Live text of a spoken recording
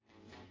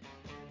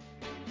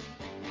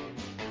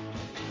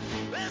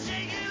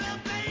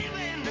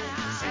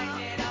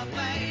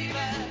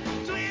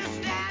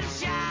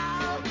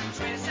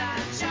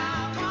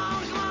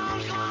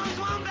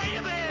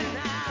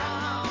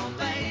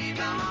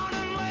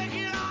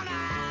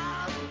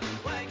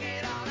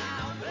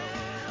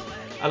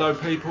Hello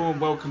people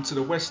and welcome to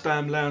the West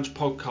Ham Lounge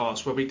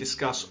podcast where we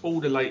discuss all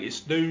the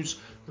latest news,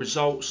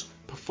 results,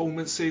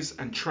 performances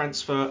and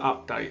transfer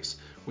updates.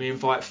 We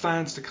invite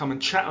fans to come and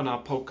chat on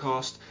our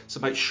podcast, so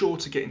make sure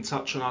to get in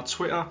touch on our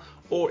Twitter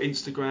or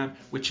Instagram,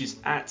 which is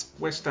at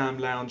West Ham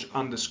Lounge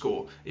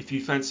 _ if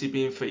you fancy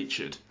being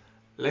featured.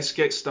 Let's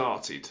get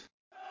started.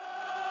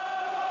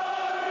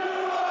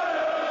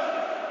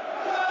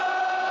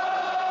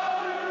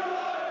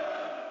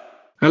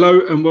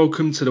 Hello and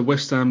welcome to the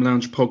West Ham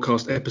Lounge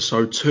podcast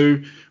episode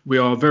 2. We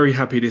are very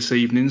happy this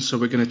evening, so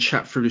we're going to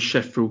chat through the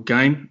Sheffield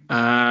game.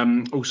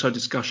 Also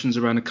discussions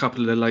around a couple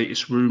of the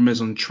latest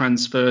rumours on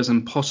transfers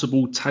and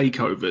possible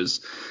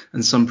takeovers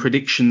and some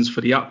predictions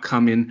for the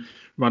upcoming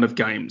run of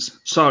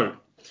games. So,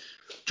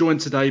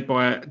 joined today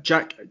by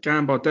Jack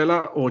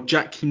Gambardella, or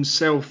Jack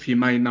himself, you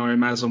may know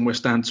him as on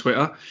West Ham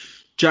Twitter.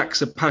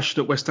 Jack's a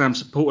passionate West Ham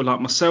supporter like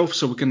myself,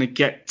 so we're going to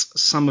get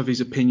some of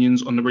his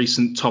opinions on the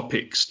recent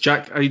topics.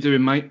 Jack, how you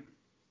doing, mate?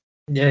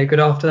 Yeah, good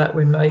after that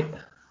win, mate.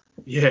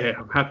 Yeah,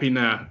 I'm happy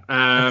now.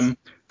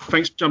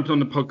 Thanks for jumping on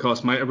the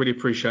podcast, mate. I really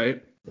appreciate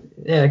it.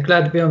 Yeah,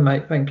 glad to be on,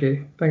 mate. Thank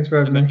you. Thanks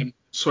for having me.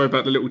 Sorry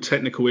about the little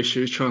technical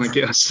issues trying to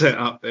get us set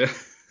up there.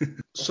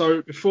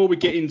 So before we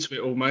get into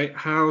it all, mate,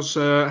 how's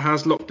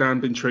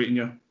lockdown been treating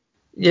you?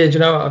 Yeah, do you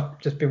know what? I've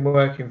just been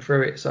working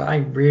through it, so it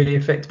ain't really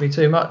affected me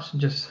too much.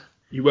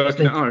 You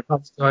working at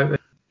home?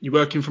 You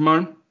working from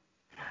home?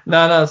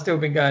 No, I've still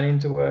been going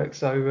into work,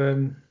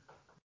 so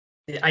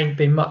it ain't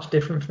been much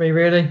different for me,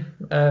 really.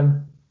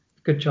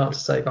 Good chance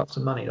to save up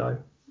some money, though.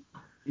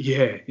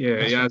 Yeah,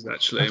 it has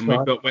actually, and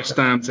we've got West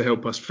Ham to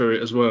help us through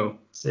it as well.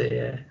 So,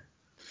 yeah.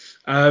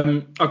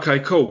 Okay,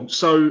 cool.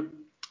 So,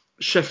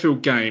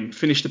 Sheffield game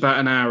finished about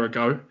an hour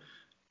ago.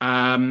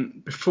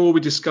 Before we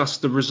discuss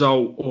the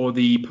result or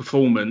the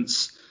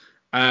performance,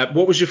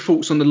 what was your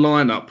thoughts on the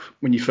lineup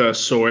when you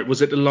first saw it?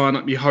 Was it the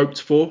lineup you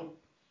hoped for?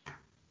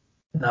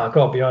 No, I've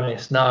got to be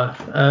honest, no.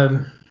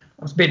 I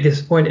was a bit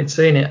disappointed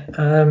seeing it.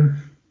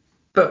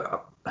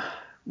 But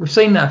we've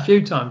seen that a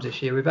few times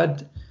this year.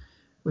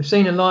 We've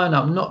seen a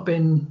lineup, not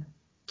been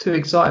too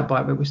excited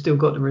by it, but we still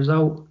got the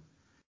result.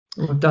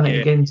 We've done it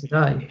again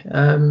today.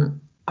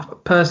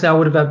 Personally, I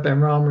would have had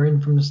Benrahma in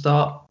from the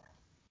start.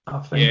 I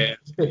think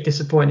it's a bit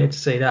disappointed to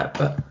see that,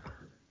 but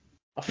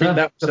I think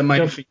that was the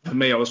main thing for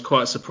me. I was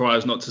quite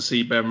surprised not to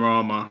see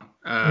Benrahma.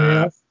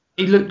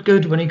 He looked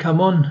good when he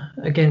come on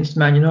against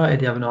Man United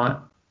the other night.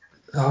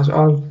 I was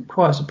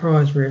quite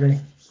surprised, really.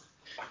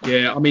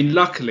 Yeah, I mean,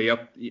 luckily, I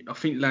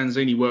think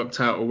Lanzini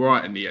worked out all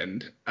right in the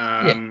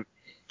end.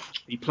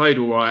 He played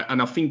all right,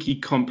 and I think he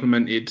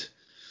complemented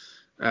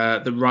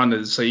the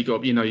runners. So you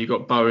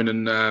got Bowen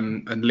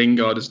and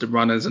Lingard as the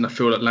runners, and I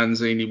feel that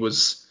Lanzini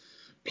was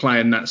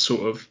playing that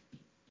sort of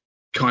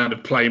kind of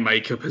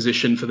playmaker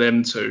position for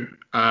them too.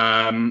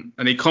 And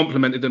he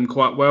complemented them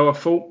quite well, I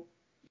thought.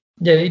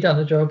 Yeah, he done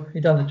the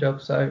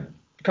job, so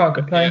can't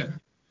complain. Yeah.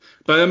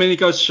 But I mean, it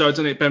goes to show,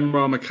 doesn't it?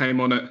 Benrahma came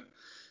on at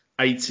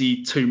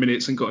 82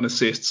 minutes and got an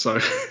assist. So,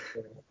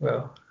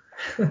 well,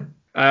 so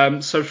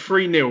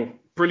 3-0,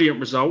 brilliant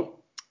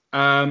result.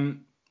 Were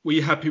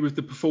you happy with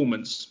the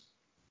performance?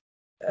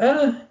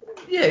 Yeah,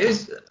 it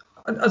was.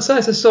 I'd say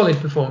it's a solid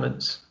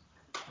performance.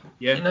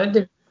 Yeah.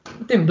 It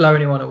didn't blow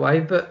anyone away,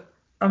 but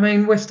I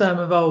mean, West Ham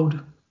of old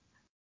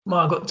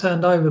might have got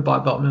turned over by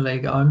bottom of the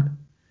league at home.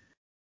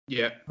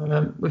 Yeah.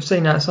 We've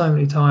seen that so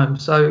many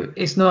times, so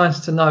it's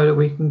nice to know that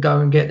we can go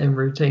and get them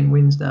routine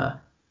wins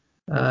now.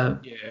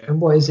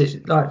 And what is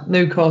it, like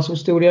Newcastle's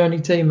still the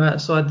only team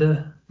outside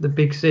the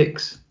Big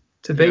Six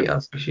to beat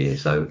us this year,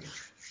 so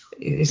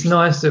it's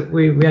nice that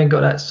we ain't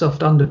got that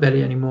soft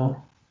underbelly anymore.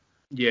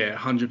 Yeah,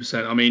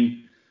 100%. I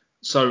mean,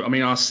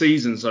 our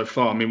season so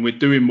far, I mean, we're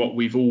doing what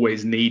we've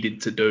always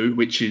needed to do,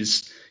 which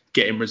is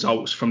getting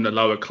results from the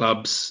lower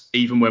clubs,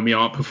 even when we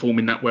aren't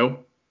performing that well,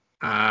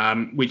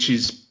 which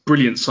is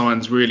brilliant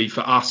signs really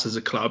for us as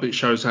a club. It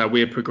shows how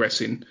we're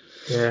progressing.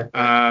 Yeah.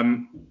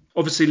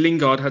 Obviously,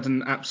 Lingard had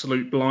an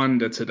absolute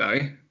blinder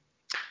today.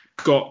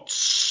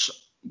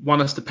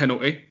 Won us the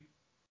penalty.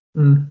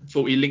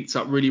 Thought he linked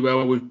up really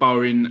well with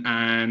Bowen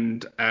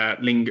and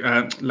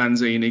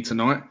Lanzini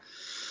tonight.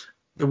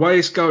 The way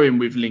it's going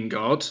with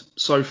Lingard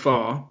so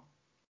far,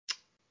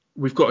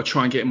 we've got to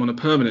try and get him on a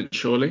permanent,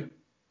 surely.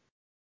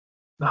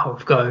 Oh,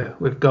 we've got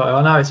to.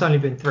 I know it's only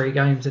been 3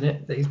 games in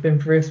it that he's been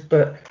for us,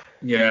 but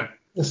yeah,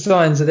 the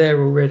signs are there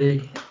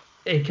already.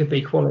 It could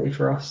be quality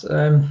for us.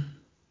 The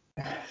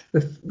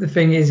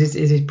thing is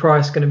his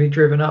price going to be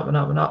driven up and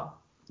up and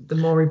up the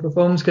more he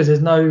performs, because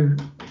there's no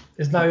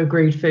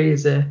agreed fee,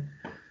 is there?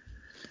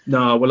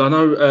 No, well, I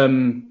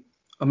know.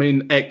 I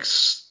mean,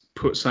 X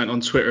put something on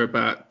Twitter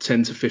about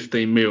 10 to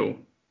 15 mil.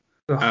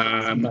 But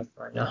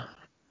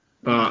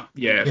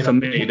yeah, for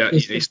me, that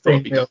it's got to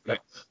be double.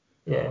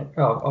 Yeah.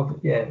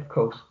 Yeah, of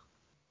course.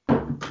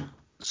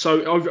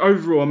 So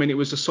overall, I mean, it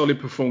was a solid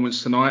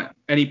performance tonight.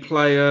 Any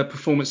player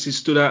performances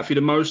stood out for you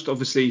the most?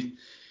 Obviously,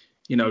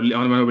 I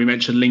know we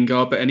mentioned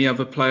Lingard, but any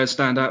other players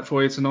stand out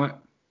for you tonight?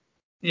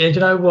 Yeah, do you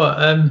know what?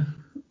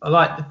 I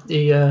like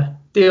the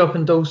Diop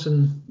and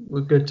Dawson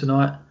were good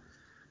tonight.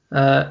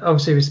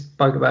 Obviously, we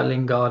spoke about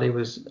Lingard. He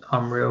was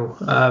unreal.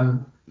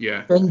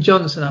 Yeah, Ben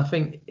Johnson, I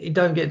think he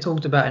don't get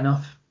talked about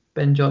enough.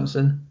 Ben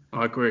Johnson.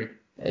 I agree.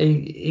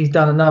 He's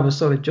done another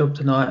solid job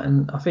tonight,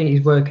 and I think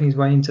he's working his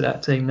way into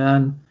that team now.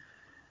 And,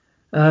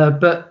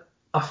 but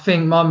I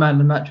think my man of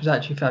the match was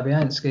actually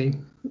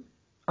Fabianski.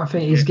 I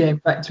think he's getting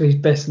back to his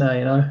best now.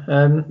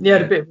 He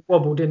had a bit of a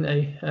wobble, didn't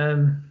he?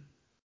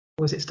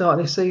 Was it start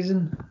of this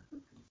season?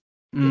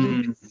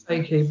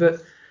 Shaky,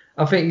 but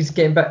I think he's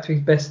getting back to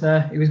his best now.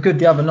 He was good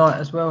the other night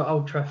as well at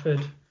Old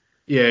Trafford.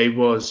 Yeah, he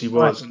was.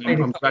 And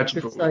I'm glad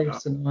you brought that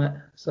up. Tonight.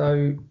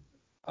 So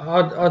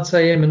I'd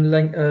say him and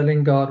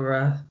Lingard were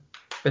our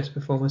best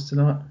performers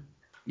tonight.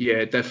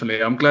 Yeah,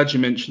 definitely. I'm glad you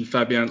mentioned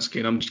Fabianski,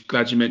 and I'm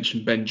glad you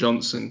mentioned Ben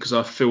Johnson, because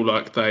I feel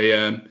like they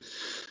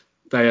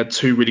had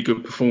two really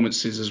good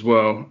performances as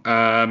well.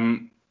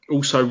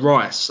 Also,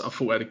 Rice, I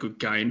thought had a good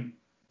game.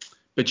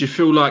 But do you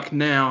feel like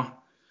now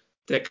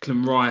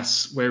Declan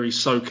Rice, where he's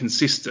so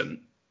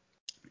consistent,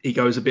 he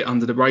goes a bit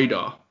under the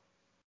radar?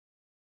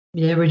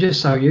 Yeah, we're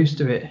just so used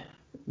to it.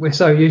 We're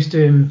so used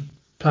to him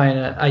playing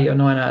at 8 or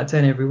 9 out of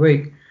 10 every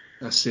week.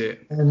 That's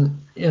it.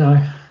 And,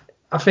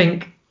 I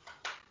think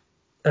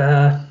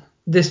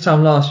this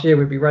time last year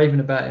we'd be raving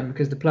about him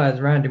because the players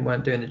around him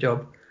weren't doing the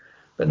job.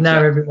 But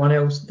now everyone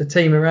else, the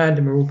team around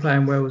him are all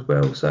playing well as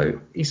well. So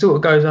he sort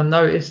of goes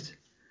unnoticed.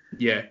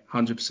 Yeah,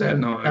 100%.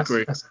 No, I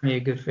agree. That's only a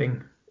good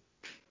thing.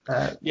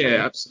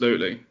 Yeah,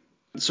 absolutely.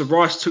 So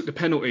Rice took the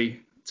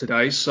penalty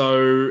today,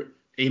 so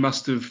he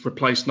must have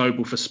replaced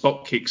Noble for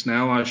spot kicks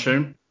now, I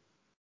assume.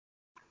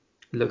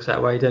 It looks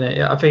that way, doesn't it?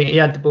 Yeah, I think he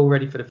had the ball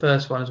ready for the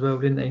first one as well,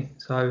 didn't he?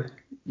 So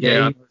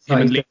yeah, him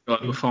and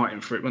Lingard were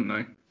fighting for it, weren't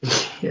they?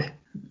 Yeah.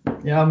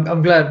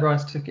 I'm glad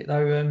Rice took it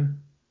though.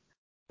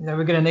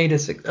 We're going to need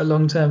a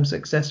long-term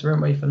successor,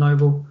 aren't we, for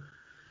Noble?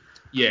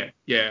 Yeah,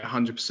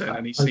 100%.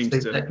 And he seems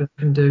to. Declan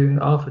can do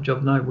half a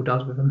job Noble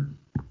does with him.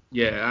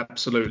 Yeah,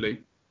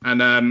 absolutely.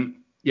 And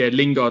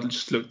Lingard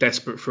just looked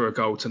desperate for a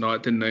goal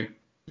tonight, didn't he?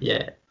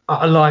 Yeah,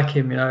 I like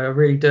him. I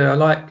really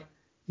do.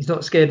 He's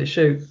not scared to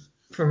shoot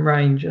from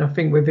range, and I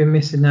think we've been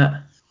missing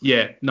that.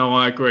 Yeah, no,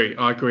 I agree.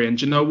 And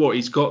do you know what?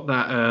 He's got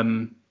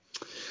that.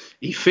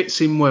 He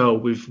fits in well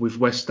with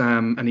West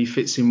Ham, and he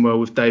fits in well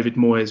with David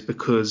Moyes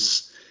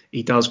because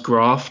he does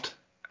graft.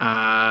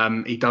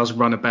 He does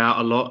run about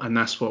a lot, and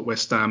that's what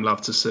West Ham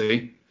love to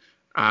see.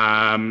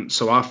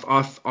 So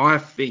I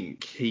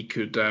think he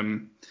could,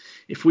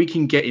 if we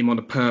can get him on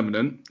a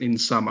permanent in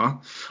summer.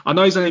 I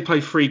know he's only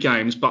played 3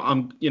 games, but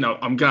I'm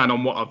going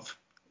on what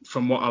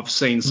I've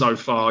seen so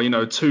far.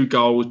 2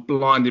 goals,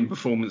 blinding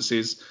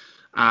performances.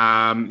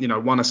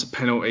 Won us a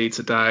penalty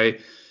today.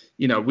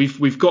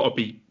 We've got to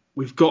be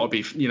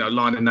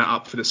lining that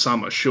up for the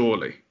summer,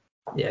 surely.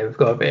 Yeah, we've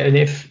got to be. And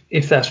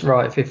if that's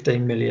right,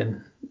 15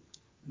 million,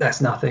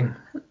 that's nothing.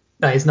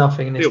 That is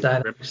nothing in this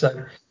day.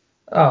 So,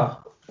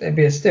 it'd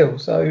be a steal.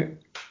 So,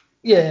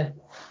 yeah,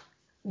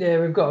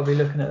 we've got to be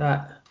looking at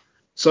that.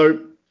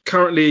 So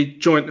currently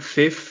joint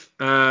 5th.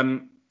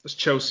 As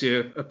Chelsea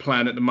are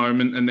playing at the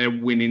moment, and they're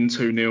winning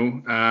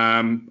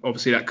 2-0.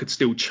 Obviously, that could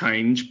still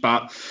change,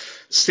 but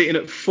sitting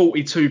at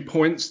 42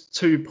 points,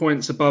 2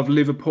 points above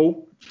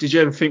Liverpool. Did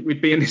you ever think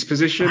we'd be in this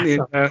position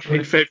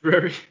in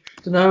February?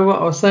 Do you know what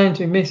I was saying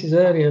to Mrs.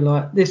 earlier?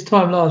 Like this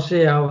time last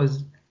year, I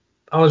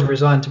was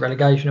resigned to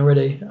relegation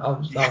already. I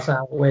was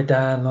saying we're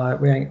down,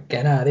 like we ain't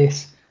getting out of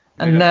this.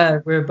 And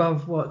now we're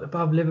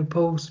above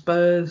Liverpool,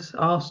 Spurs,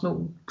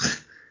 Arsenal.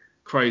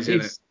 Crazy,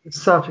 isn't it?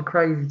 It's such a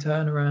crazy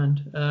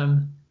turnaround.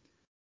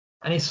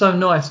 And it's so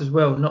nice as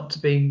well not to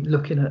be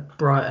looking at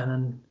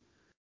Brighton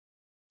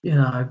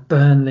and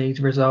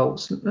Burnley's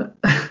results.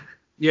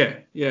 Yeah.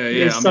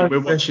 We're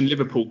watching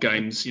Liverpool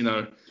games,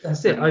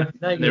 That's it. And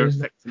they're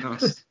affecting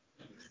us.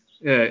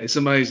 Yeah, it's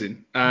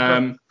amazing.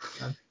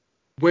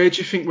 Where do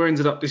you think we're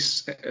ended up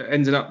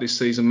this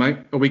season, mate?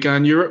 Are we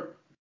going Europe?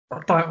 I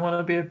don't want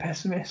to be a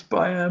pessimist, but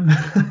I am.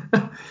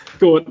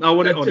 Go on, I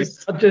want it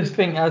honest. I just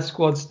think our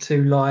squad's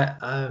too light.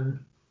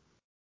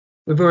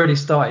 We've already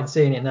started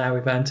seeing it now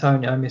with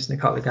Antonio missing a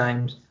couple of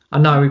games. I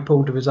know we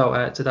pulled the result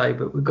out today,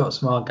 but we've got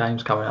some hard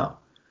games coming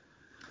up.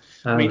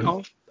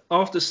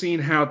 After seeing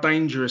how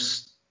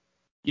dangerous,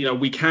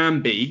 we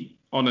can be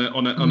on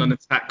an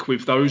attack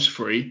with those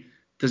 3,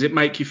 does it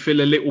make you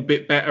feel a little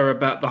bit better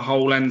about the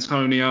whole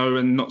Antonio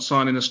and not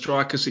signing a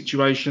striker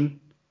situation?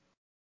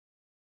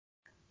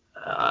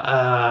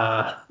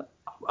 I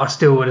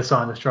still would have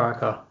signed a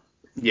striker.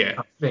 Yeah.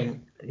 I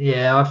think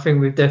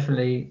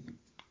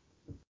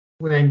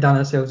we ain't done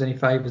ourselves any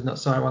favours not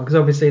signing one, because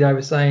obviously they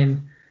were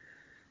saying,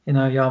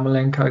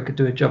 Yarmolenko could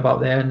do a job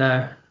up there, and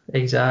now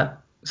he's out.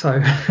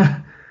 So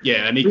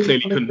yeah, and he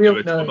clearly couldn't do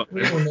a job up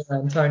there. We all know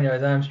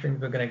Antonio's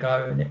hamstrings were going to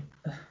go, and it's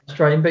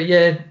frustrating. But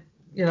yeah,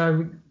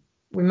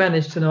 we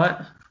managed tonight,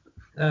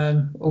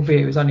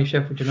 albeit it was only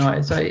Sheffield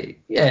United. So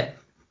yeah,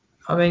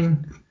 I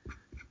mean,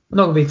 I'm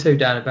not going to be too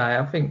down about it.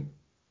 I think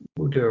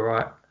we'll do all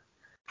right.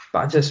 But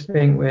I just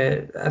think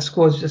our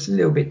squad's just a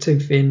little bit too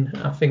thin.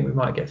 I think we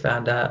might get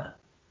found out.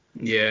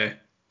 Yeah.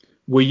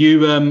 Were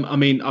you? I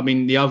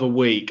mean, the other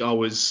week I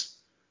was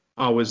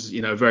I was,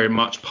 very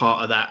much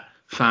part of that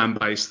fan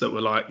base that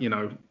were like,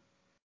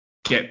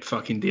 get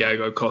fucking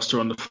Diego Costa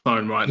on the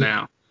phone right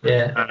now.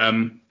 Yeah.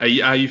 How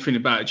are you feeling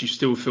about it? Do you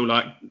still feel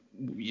like,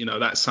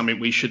 that's something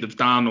we should have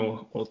done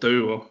or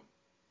do? Or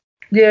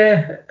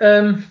Yeah.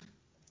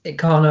 It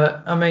can't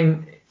hurt. I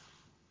mean,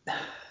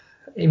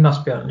 he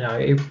must be on.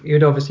 He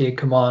would obviously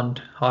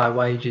command higher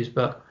wages,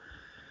 but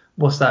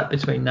what's that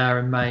between now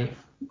and May?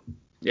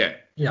 Yeah.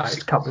 Yeah, it's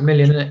a couple of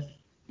million, isn't it?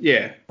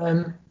 Yeah.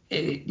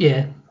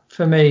 Yeah.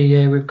 For me,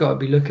 yeah, we've got to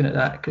be looking at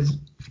that because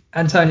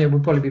Antonio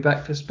will probably be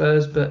back for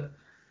Spurs, but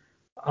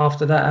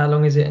after that, how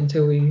long is it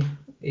until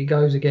he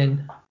goes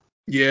again?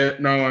 Yeah.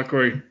 No, I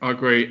agree.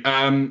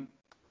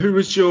 Who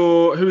was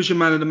your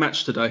man of the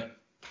match today?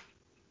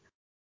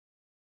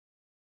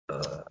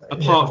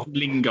 Apart from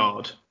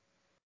Lingard.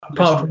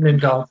 Apart from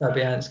Lingard,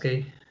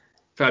 Fabianski.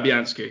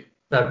 Fabianski.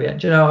 Do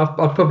you know,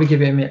 I'd probably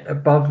give him it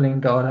above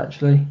Lingard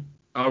actually.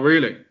 Oh,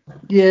 really?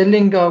 Yeah,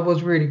 Lingard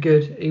was really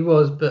good. He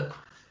was, but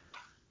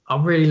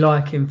I really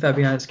like him,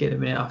 Fabianski, at the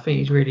minute. I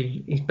think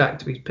he's back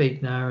to his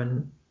peak now,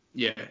 and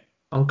Yeah.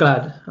 I'm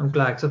glad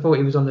because I thought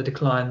he was on the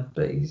decline,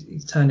 but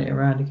he's turned it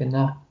around again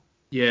now.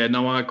 Yeah,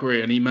 no, I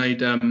agree. And he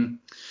made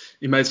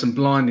some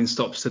blinding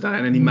stops today,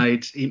 and then he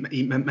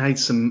made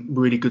some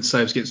really good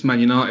saves against Man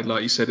United,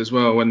 like you said as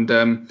well. And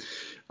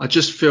I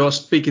just feel, I was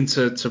speaking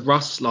to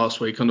Russ last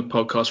week on the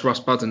podcast, Russ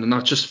Budden, and I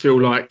just feel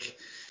like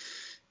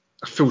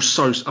I feel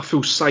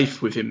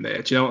safe with him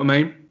there. Do you know what I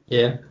mean?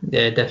 Yeah,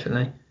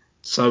 definitely.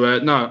 So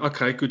no,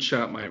 okay, good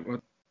shout, mate.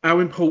 Well, how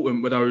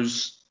important were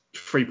those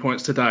 3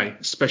 points today,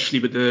 especially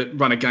with the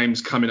run of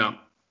games coming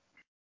up?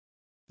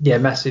 Yeah,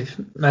 massive.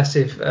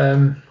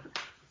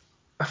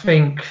 I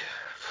think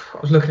I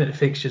was looking at the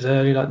fixtures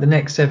earlier. Like the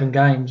next 7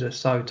 games are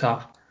so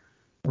tough.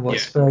 And what,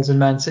 Yeah. Spurs and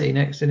Man City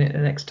next in it, the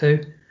next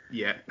 2?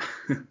 Yeah.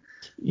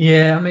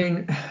 Yeah, I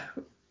mean,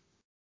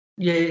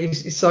 yeah,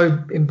 it's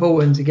so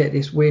important to get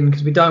this win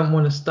because we don't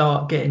want to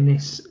start getting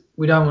this.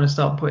 We don't want to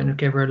start putting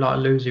together like a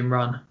losing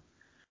run.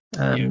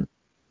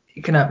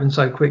 It can happen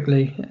so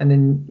quickly, and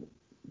then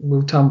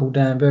we'll tumble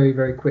down very,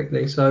 very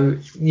quickly. So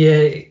yeah,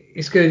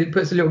 it's good. It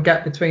puts a little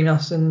gap between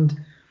us and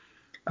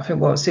I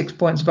think 6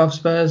 points above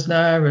Spurs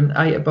now and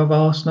 8 above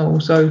Arsenal.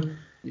 So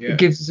Yeah. it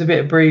gives us a bit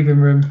of breathing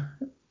room.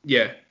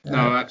 Yeah.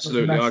 No,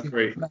 absolutely, I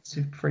agree.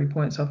 Massive 3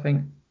 points, I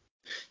think.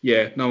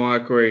 Yeah, no, I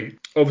agree.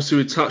 Obviously,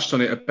 we touched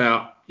on it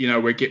about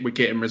we're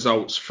getting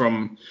results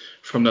from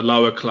the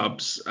lower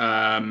clubs,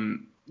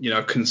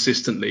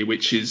 consistently,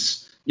 which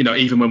is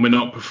even when we're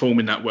not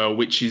performing that well,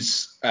 which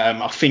is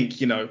I think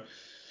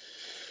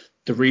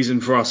the reason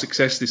for our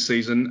success this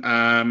season.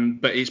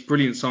 But it's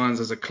brilliant signs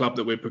as a club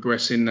that we're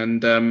progressing.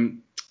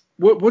 And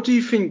what do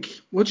you think?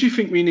 What do you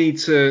think we need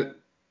to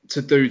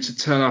do to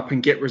turn up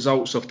and get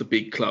results off the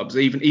big clubs,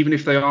 even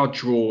if they are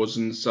draws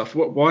and stuff?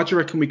 Why do you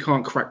reckon we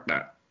can't crack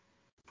that?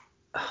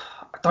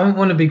 I don't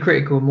want to be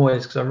critical of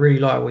Moyes because I really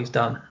like what he's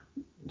done.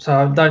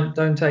 So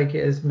don't take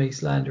it as me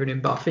slandering him,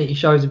 but I think he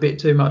shows a bit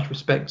too much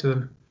respect to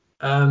him.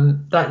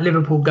 That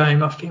Liverpool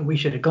game, I think we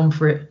should have gone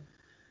for it.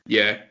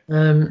 Yeah.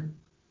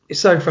 It's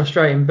so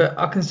frustrating, but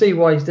I can see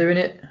why he's doing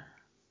it.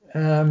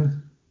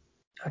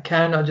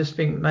 I just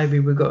think maybe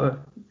we've got to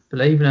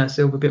believe in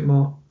ourselves a bit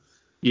more.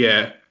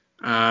 Yeah.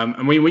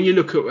 And when you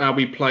look at how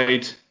we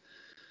played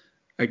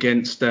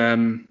against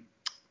Villa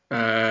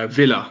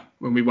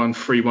when we won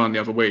 3-1 the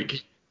other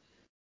week,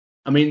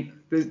 I mean,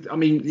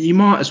 you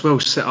might as well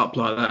set up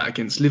like that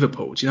against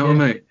Liverpool. Do you know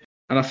what I mean?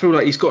 And I feel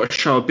like he's got to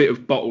show a bit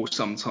of bottle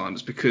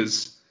sometimes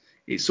because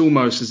it's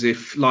almost as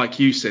if, like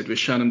you said, we're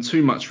showing them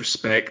too much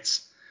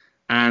respect,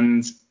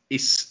 and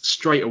it's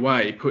straight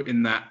away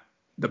putting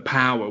the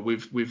power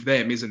with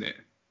them, isn't it?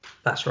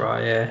 That's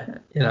right.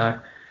 Yeah.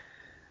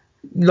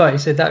 Like you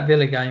said, that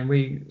Villa game,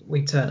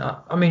 we turned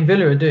up. I mean,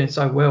 Villa are doing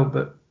so well,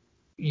 but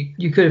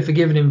you could have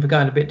forgiven him for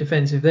going a bit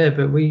defensive there,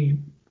 but we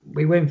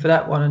went for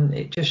that one, and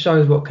it just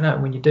shows what can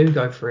happen when you do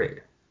go for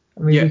it.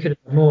 I mean, we could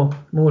have more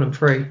than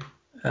 3.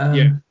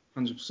 100%.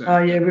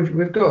 Oh yeah,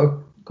 we've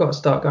got to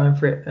start going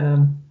for it.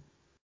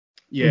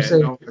 We'll see.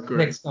 No, I agree.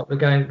 Next couple of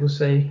games, we'll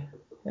see.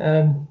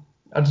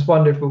 I just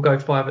wonder if we'll go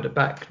 5 at the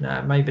back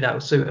now. Maybe that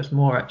will suit us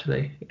more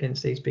actually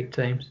against these big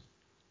teams.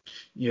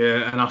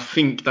 Yeah, and I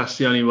think that's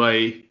the only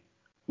way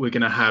we're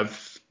going to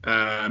have,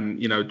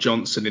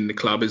 Johnson in the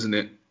club, isn't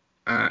it?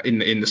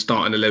 In the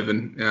starting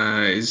 11,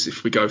 is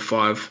if we go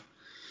 5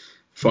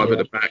 at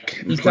the back.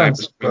 And We've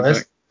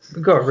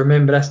got to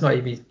remember that's not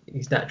even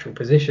his natural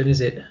position,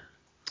 is it?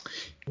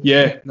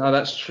 Yeah, no,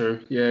 that's true.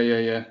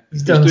 Yeah.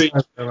 He's done so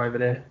well over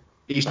there.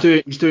 He's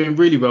doing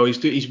really well.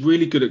 He's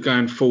really good at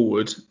going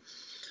forward.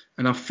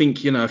 And I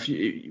think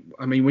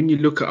when you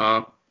look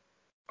at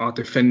our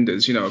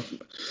defenders,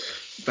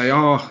 they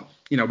are,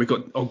 we've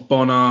got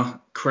Ogbonna,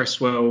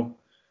 Cresswell,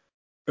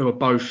 who are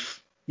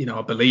both,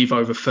 I believe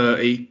over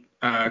 30.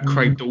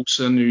 Craig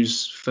Dawson,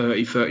 who's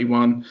 30,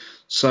 31.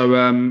 So,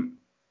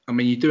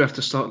 you do have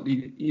to start,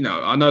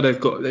 I know they've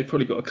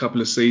probably got a couple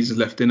of seasons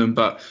left in them,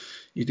 but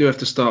you do have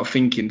to start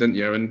thinking, don't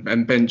you?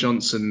 And Ben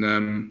Johnson.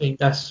 I think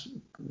that's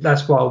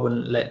that's why I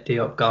wouldn't let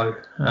Diop go.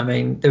 I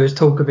mean, there was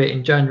talk of it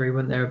in January,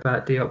 wasn't there,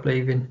 about Diop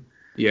leaving?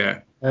 Yeah.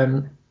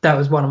 That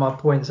was one of my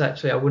points,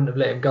 actually. I wouldn't have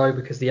let him go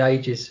because the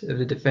ages of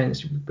the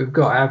defence, we've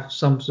got to have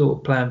some sort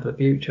of plan for the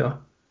future.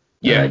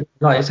 Yeah.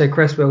 Like I said,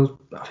 Cresswell's,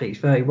 I think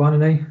he's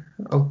 31, isn't he?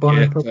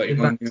 Bonner probably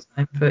 31, about the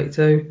same,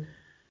 32.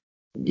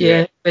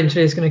 Yeah.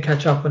 Eventually it's going to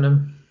catch up on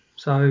them.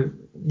 So,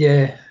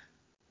 yeah,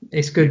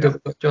 it's good that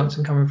we've got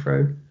Johnson coming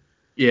through.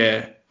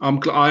 Yeah. I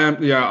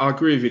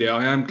agree with you there.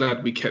 I am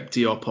glad we kept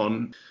Diop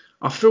on.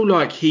 I feel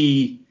like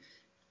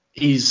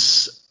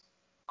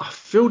I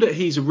feel that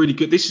he's a really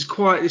good. This is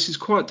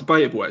quite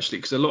debatable actually,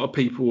 because a lot of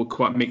people were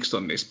quite mixed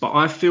on this. But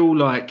I feel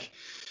like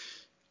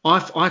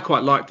I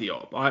quite like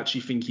Diop. I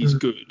actually think he's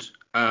good.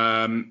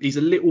 He's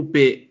a little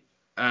bit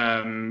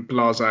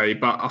blasé,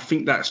 but I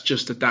think that's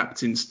just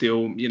adapting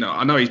still.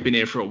 I know he's been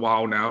here for a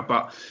while now,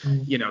 but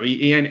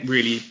he ain't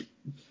really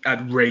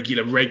had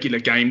regular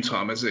game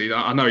time, has he?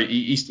 I know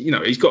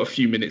he's got a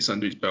few minutes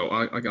under his belt.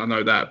 I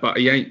know that, but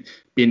he ain't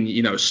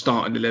been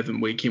starting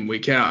 11 week in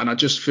week out, and I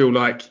just feel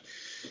like.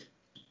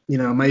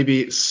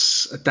 Maybe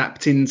it's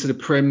adapting to the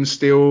Prem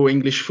still,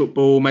 English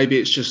football. Maybe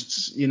it's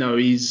just,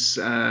 he's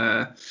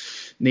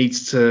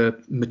needs to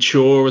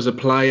mature as a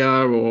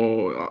player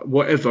or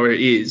whatever it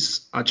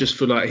is. I just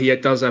feel like he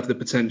does have the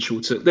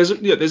potential to. There's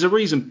a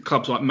reason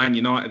clubs like Man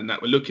United and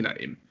that were looking at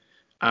him.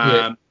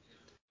 And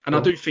I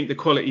do think the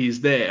quality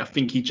is there. I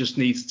think he just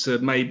needs to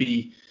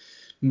maybe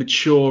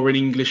mature in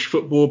English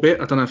football a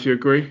bit. I don't know if you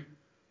agree.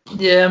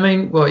 Yeah, I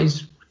mean, I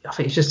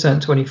think he's just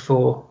turned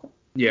 24.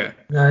 Yeah.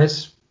 No,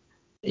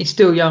 he's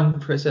still young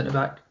for a centre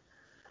back.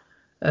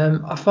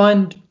 I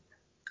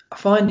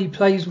find he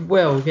plays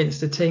well against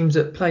the teams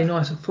that play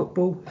nicer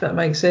football, if that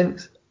makes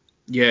sense.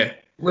 Yeah.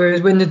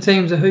 Whereas when the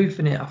teams are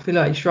hoofing it, I feel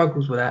like he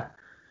struggles with that.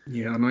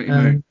 Yeah, I know what you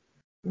mean.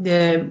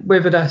 Yeah,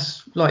 whether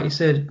that's, like you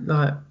said,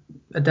 like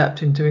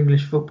adapting to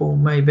English football,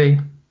 maybe.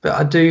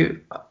 But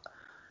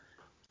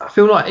I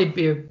feel like he'd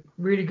be a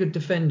really good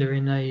defender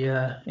in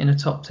a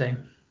top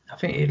team. I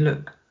think he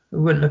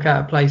wouldn't look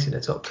out of place in a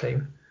top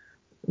team.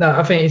 No,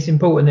 I think it's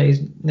important that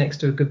he's next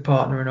to a good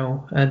partner and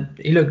all. And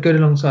he looked good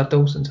alongside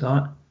Dawson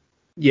tonight.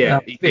 Yeah,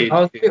 he did.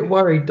 I was a bit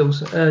worried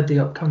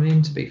Diop coming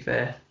in, to be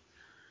fair.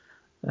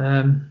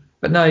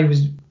 But no,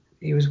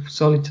 he was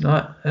solid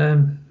tonight.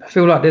 I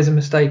feel like there's a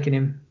mistake in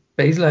him,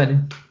 but he's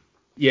learning.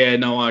 Yeah,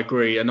 no, I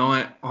agree, and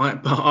but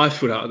I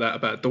feel like that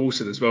about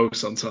Dawson as well.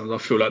 Sometimes I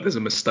feel like there's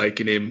a mistake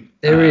in him.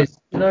 There is,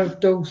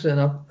 Dawson.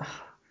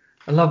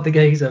 I love the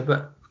geezer,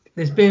 but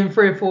there's been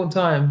 3 or 4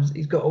 times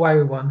he's got away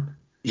with one.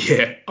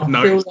 Yeah, I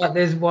feel like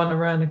there's one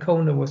around the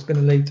corner what's going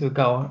to lead to a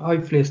goal.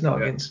 Hopefully it's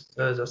not against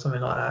Spurs or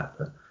something like that.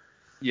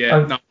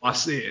 But no, I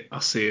see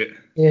it.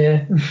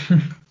 Yeah.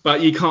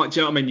 But you can't.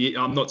 Do you know what I mean?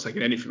 I'm not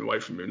taking anything away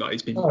from him. Like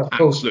he's been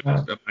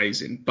absolutely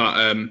amazing.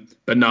 But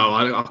no,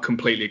 I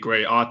completely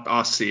agree.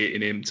 I see it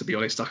in him. To be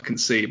honest, I can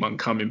see one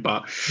coming.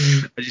 But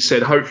as you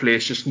said, hopefully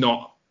it's just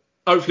not.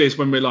 Hopefully it's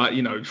when we're like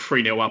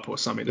 3-0 up or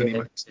something.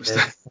 Anyway.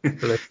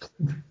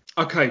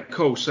 Okay,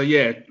 cool. So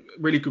yeah,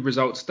 really good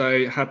result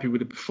today. Happy with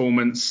the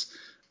performance.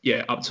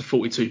 Yeah, up to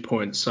 42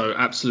 points. So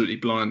absolutely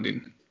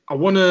blinding. I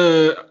want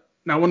to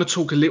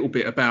talk a little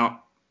bit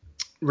about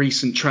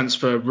recent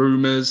transfer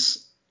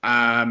rumours.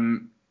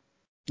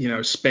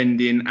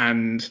 Spending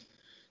and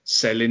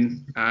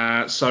selling.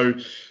 So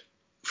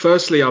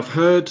firstly, I've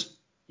heard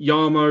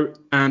Yarmo,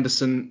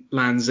 Anderson,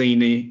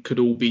 Lanzini could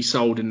all be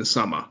sold in the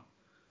summer.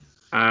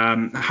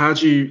 How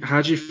do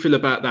you feel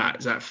about that?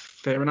 Is that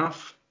fair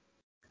enough?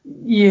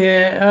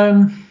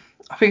 Yeah,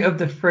 I think of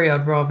the 3,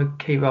 I'd rather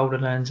keep hold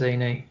of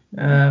Lanzini.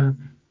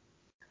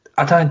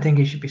 I don't think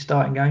he should be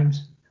starting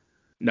games.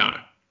 No.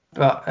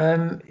 But,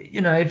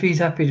 if he's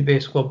happy to be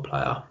a squad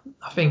player,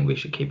 I think we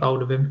should keep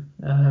hold of him.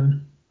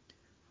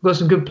 We've got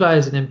some good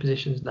players in them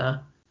positions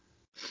now.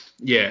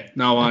 Yeah,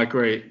 no, I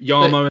agree.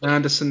 Yarmo and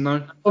Anderson,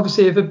 though?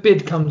 Obviously, if a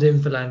bid comes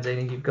in for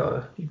Lanzini, you've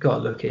got to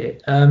look at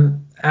it.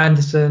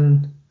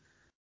 Anderson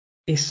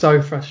is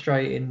so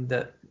frustrating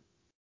that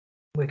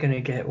we're going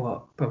to get,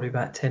 probably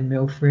about 10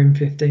 mil for him,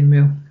 15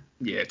 mil.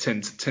 Yeah,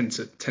 10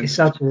 to. It's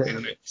such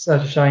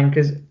a shame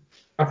because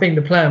I think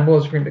the plan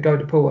was for him to go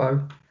to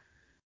Porto,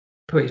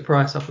 put his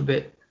price up a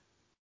bit,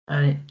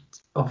 and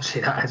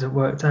obviously that hasn't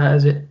worked out,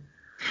 has it?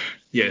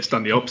 Yeah, it's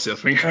done the opposite, I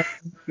think.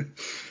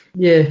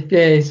 Yeah,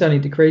 it's only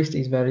decreased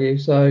his value.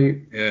 So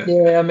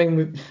yeah, I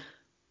mean,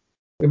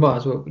 we might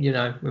as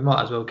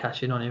well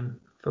cash in on him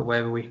for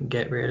wherever we can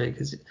get, really,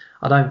 because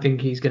I don't think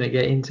he's going to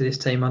get into this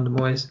team under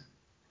Moyes.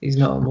 He's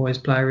not a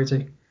Moyes player, is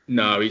he?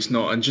 No, he's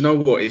not. And do you know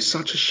what? It's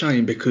such a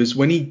shame because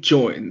when he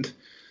joined,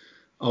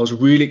 I was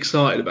really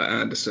excited about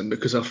Anderson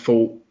because I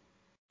thought,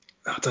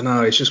 I don't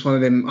know, it's just one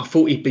of them. I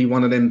thought he'd be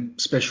one of them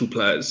special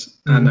players,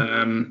 and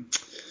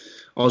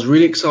I was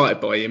really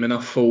excited by him. And I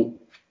thought,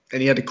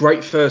 and he had a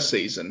great first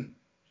season,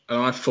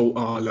 and I thought,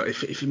 oh look,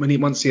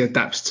 once he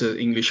adapts to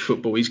English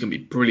football, he's going to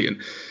be brilliant.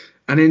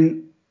 And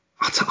then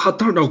I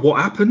don't know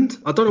what happened.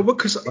 I don't know what,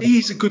 because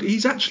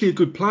he's actually a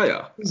good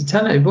player. He's a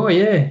talented boy,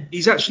 yeah.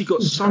 He's actually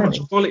got so much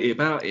quality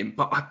about him,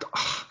 but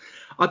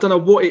I don't know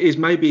what it is.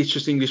 Maybe it's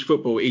just English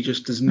football. He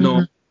just does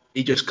not. Mhm.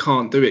 He just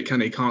can't do it,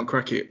 can he? Can't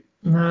crack it.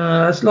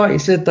 No, it's like you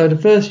said though. The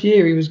first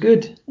year he was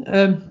good,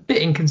 bit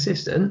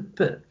inconsistent,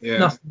 but Yeah.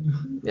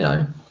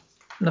 nothing,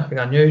 nothing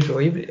unusual.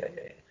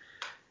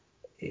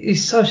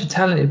 He's such a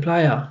talented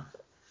player,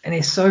 and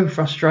it's so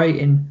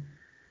frustrating.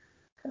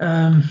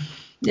 Yeah,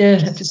 it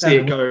just See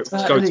it hasn't go worked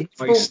out. to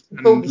waste You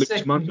thought and the lose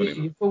second money on year,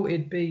 him. you thought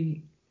he'd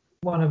be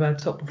one of our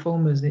top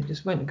performers, and it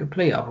just went the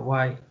complete other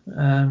way.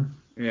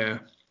 Yeah.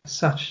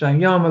 Such a shame.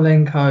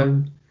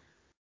 Yarmolenko,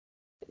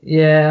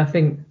 yeah, I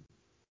think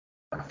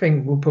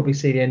we'll probably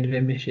see the end of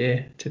him this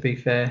year. To be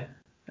fair,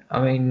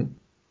 I mean,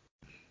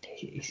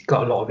 he's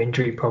got a lot of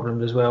injury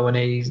problems as well, and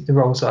he's the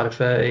wrong side of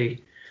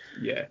 30.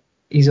 Yeah.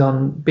 He's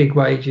on big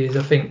wages.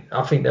 I think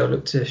they'll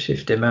look to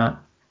shift him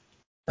out.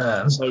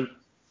 So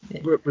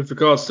with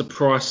regards to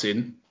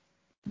pricing,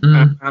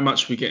 mm, how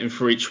much are we getting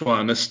for each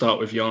one? Let's start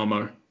with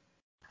Yarmo.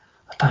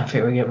 I don't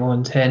think we get more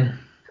than 10.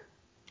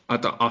 I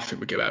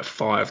think we get about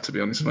 5, to be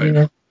honest,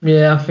 mate.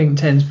 Yeah, I think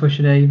 10's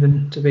pushing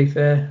even. To be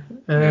fair,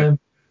 Yeah.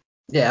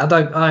 yeah, I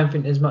don't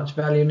think there's much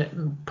value in it.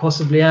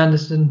 Possibly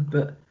Anderson,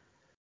 but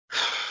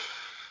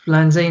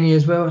Lanzini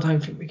as well. I don't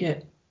think we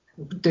do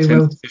 10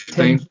 well. to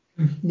 15. 10.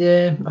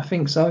 Yeah, I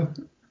think so.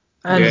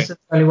 Yeah. Anderson's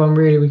the only one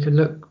really we could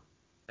look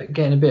at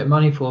getting a bit of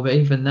money for, but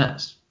even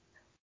that's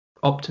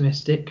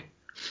optimistic.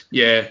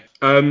 Yeah.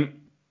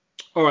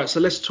 All right, so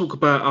let's talk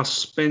about us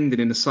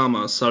spending in the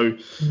summer. So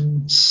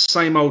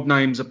same old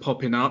names are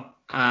popping up,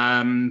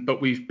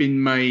 but we've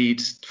been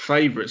made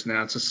favourites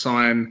now to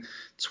sign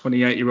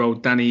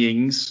 28-year-old Danny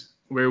Ings.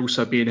 We're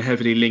also being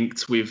heavily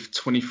linked with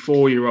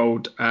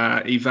 24-year-old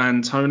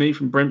Ivan Toney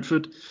from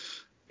Brentford,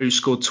 who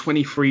scored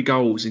 23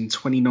 goals in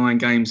 29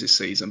 games this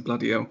season.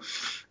 Bloody hell.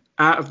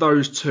 Out of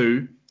those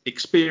two,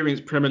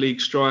 experienced Premier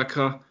League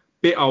striker,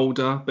 bit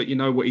older, but you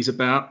know what he's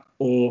about,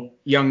 or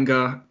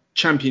younger,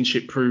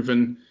 championship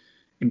proven,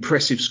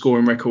 impressive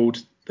scoring record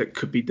that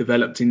could be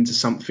developed into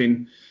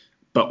something,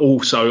 but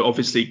also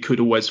obviously could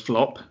always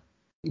flop.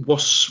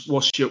 What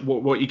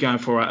are you going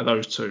for out of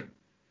those two?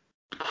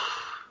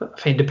 I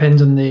think it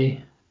depends on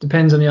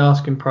the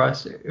asking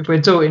price. If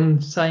we're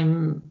talking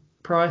same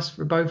price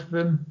for both of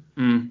them,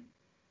 I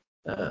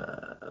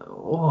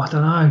don't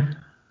know.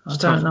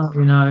 It's I don't tough.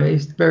 know.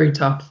 It's very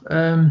tough.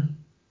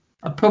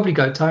 I'd probably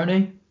go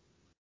Tony.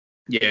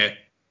 Yeah.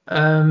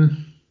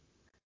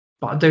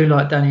 But I do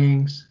like Danny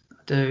Ings. I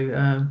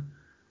do.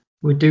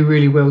 We'd do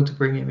really well to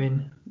bring him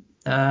in.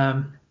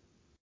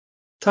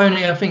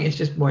 Tony, I think it's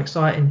just more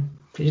exciting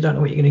because you don't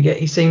know what you're going to get.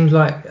 He seems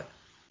like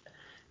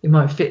he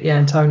might fit the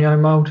Antonio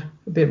mould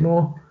a bit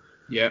more.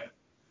 Yeah.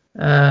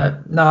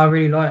 No, I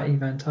really like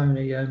Ivan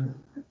Toney.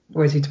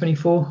 Where is he?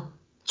 24.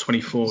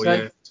 24. So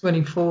Yeah.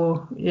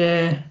 24.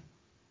 Yeah.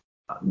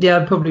 Yeah,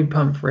 I'd probably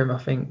pump for him. I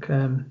think.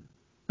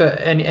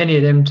 But any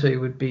of them two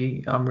would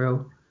be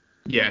unreal.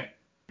 Yeah.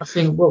 I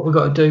think what we've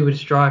got to do with a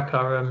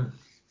striker.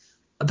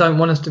 I don't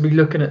want us to be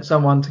looking at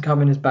someone to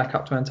come in as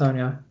backup to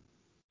Antonio.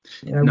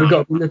 No. We've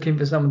got to be looking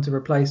for someone to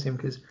replace him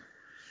because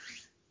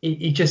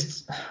he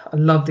just. I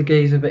love the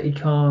geezer, but he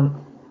can't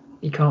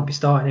be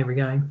starting every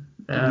game.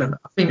 No.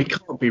 I think We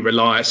can't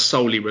be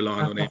solely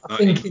relying on him. I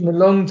think in the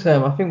long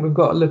term, I think we've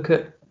got to look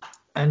at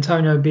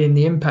Antonio being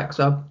the impact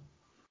sub.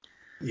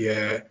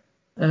 Yeah.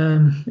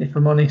 If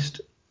I'm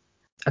honest,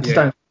 I just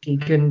don't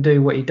think he can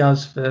do what he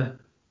does for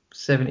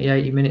 70,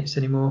 80 minutes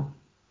anymore.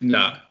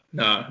 No.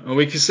 And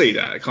we can see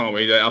that, can't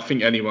we? I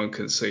think anyone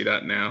can see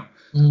that now.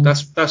 Mm.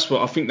 That's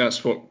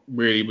what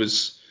really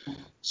was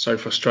so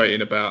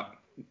frustrating about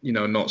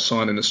not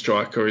signing a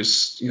striker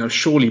is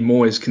surely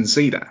Moyes can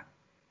see that.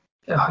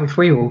 If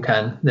we all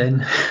can,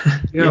 then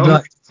you'd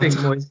like to think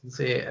Moyes can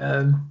see it.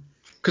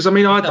 Because I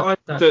mean, I don't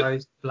know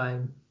who's to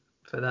blame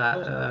for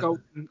that.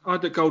 I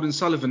had that Golden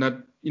Sullivan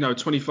had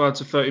 25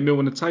 to 30 mil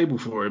on the table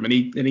for him, and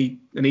he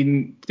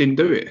didn't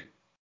do it.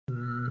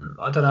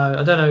 I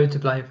don't know who to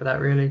blame for that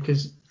really,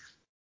 because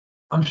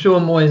I'm sure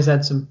Moyes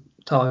had some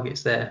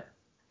targets there,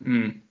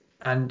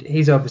 and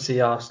he's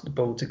obviously asked the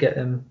ball to get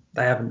them.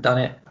 They haven't done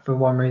it for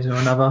one reason or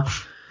another.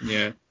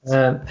 Yeah.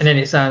 And then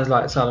it sounds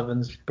like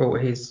Sullivan's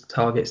brought his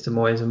targets to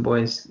Moyes, and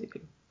Moyes.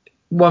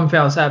 One thing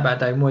I'll say about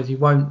Dave Moyes, he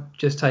won't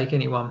just take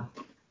anyone,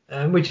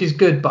 which is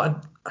good.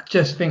 But I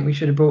just think we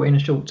should have brought in a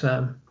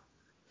short-term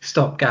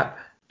stopgap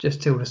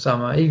just till the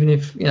summer. Even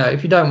if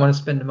if you don't want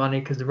to spend the money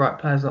because the right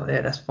player's not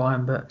there, that's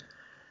fine. But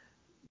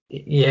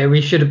yeah,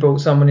 we should have brought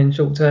someone in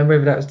short-term,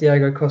 whether that was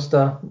Diego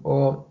Costa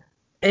or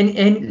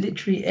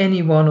literally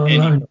anyone on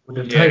loan. Would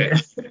have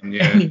taken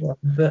anyone,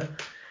 but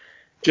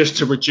just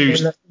to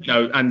reduce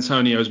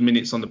Antonio's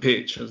minutes on the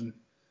pitch.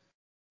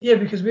 Yeah,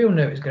 because we all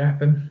knew it was going to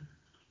happen.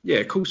 Yeah,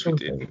 of course we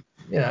did.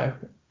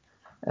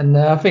 And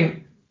I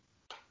think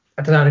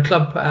I don't know. The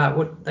club put out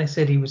what they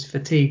said he was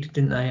fatigued,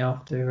 didn't they?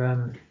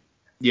 After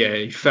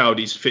he failed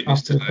his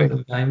fitness today.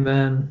 The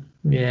game.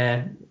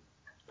 Yeah.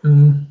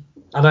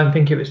 I don't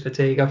think it was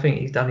fatigue. I think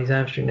he's done his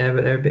hamstring there,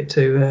 but they're a bit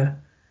too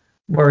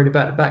worried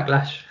about the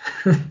backlash.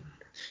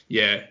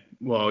 Yeah.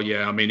 Well,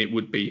 yeah. I mean, it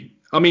would be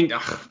I mean,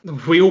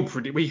 we all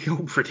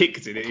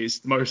predicted it is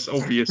the most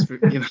obvious,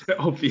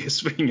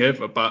 obvious thing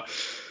ever. But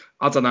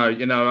I don't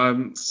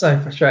know, So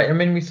frustrating. I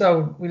mean, we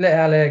let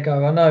Haller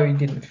go. I know he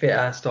didn't fit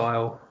our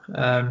style,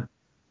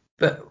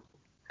 but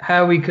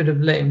how we could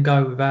have let him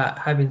go without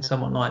having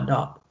someone lined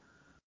up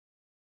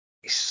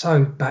is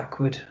so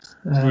backward.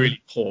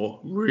 Really poor,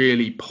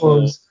 really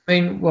poor. I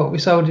mean, we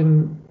sold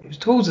him. It was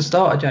towards the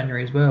start of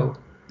January as well.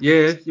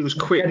 Yeah, it was He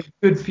had quick. a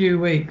good few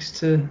weeks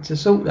to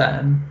sort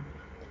that, and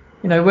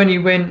when he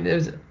went,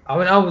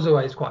 I was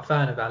always quite a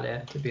fan of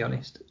Haller, to be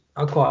honest.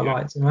 I quite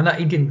liked him. I know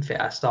he didn't fit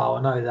our style.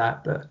 I know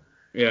that, but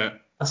Yeah.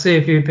 I see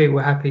a few people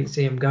were happy to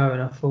see him go,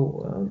 and I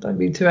thought, well, don't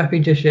be too happy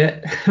just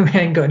yet. We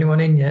ain't got anyone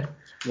in yet.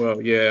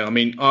 Well, yeah. I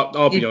mean,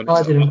 I'll be Even I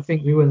honest. didn't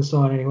think we wouldn't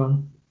sign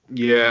anyone.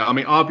 Yeah, I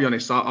mean, I'll be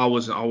honest. I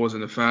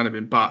wasn't a fan of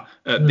him, but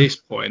at this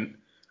point,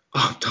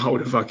 I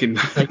would have fucking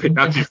been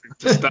happy for him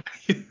to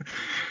stay.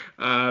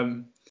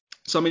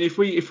 So I mean,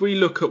 if we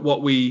look at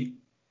what we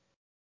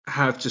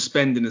have to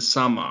spend in the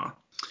summer,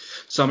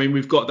 so I mean,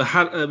 we've got the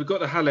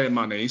Haller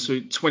money, so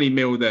 20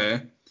 mil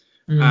there.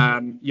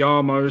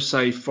 Yarmo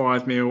say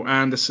 5 mil,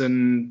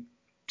 Anderson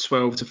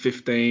 12 to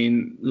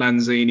 15,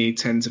 Lanzini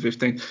 10 to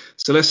 15.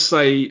 So let's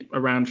say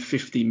around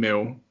 50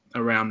 mil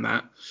around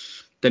that.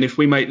 Then if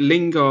we make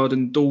Lingard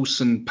and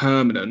Dawson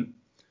permanent,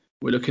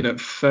 we're looking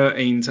at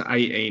 13 to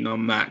 18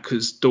 on that,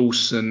 because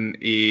Dawson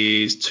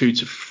is 2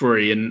 to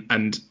 3,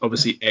 and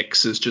obviously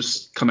X has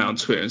just come out on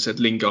Twitter and said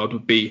Lingard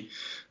would be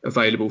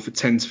available for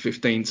 10 to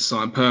 15 to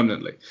sign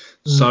permanently.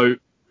 So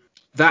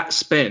that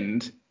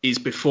spend is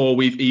before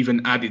we've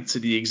even added to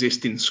the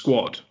existing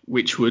squad,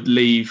 which would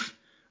leave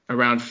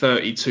around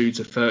 32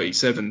 to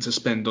 37 to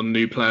spend on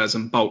new players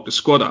and bulk the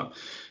squad up.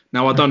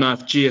 Now, I don't know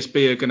if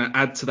GSB are going to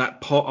add to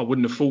that pot. I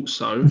wouldn't have thought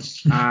so.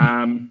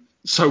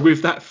 So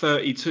with that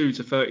 32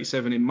 to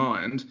 37 in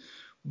mind,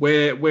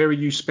 where are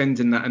you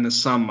spending that in the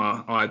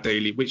summer,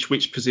 ideally?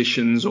 Which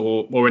positions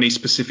or any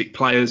specific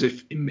players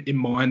in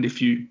mind,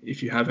 if you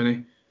have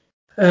any?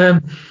 Well,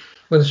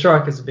 the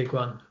striker's a big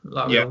one.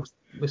 Yeah.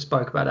 We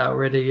spoke about that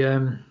already.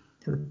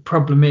 The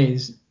problem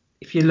is,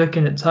 if you're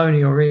looking at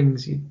Tony or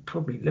Ings, you're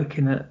probably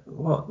looking at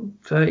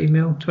 30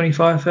 mil,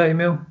 25, 30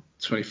 mil.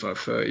 25,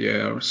 30,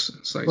 yeah, I would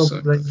say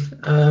Probably.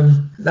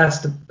 so.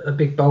 That's a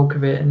big bulk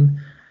of it. And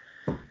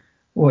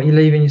what you're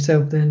leaving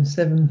yourself then,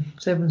 seven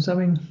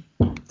something,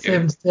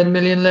 7 to 10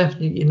 million left.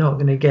 You're not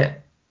going to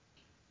get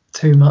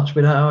too much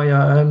with that, are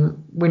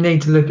you? We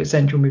need to look at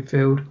central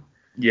midfield.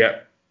 Yeah.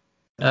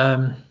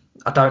 I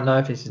don't know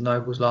if this is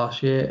Noble's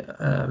last year,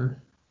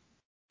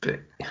 but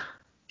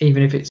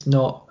even if it's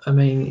not, I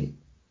mean,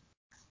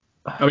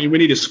 we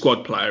need a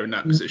squad player in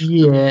that position.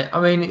 Yeah,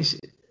 I mean,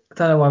 I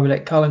don't know why we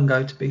let Cullen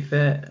go, to be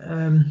fair.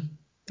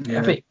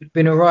 I think he's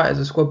been all right as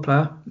a squad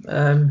player.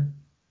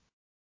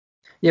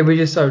 Yeah, we're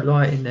just so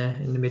light in there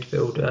in the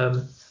midfield.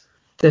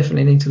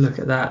 Definitely need to look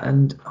at that,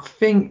 and I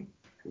think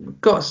we've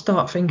got to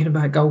start thinking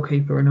about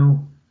goalkeeper and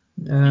all.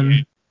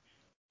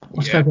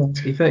 What's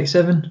Fabianski,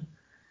 37?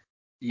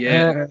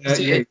 Yeah.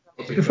 He's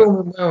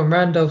performing well, and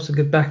Randolph's a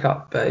good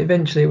backup, but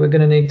eventually we're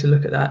going to need to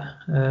look at that.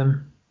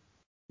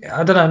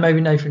 I don't know,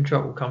 maybe Nathan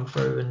Trott will come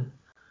through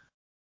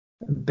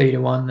and be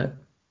the one that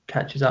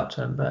catches up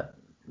to him, but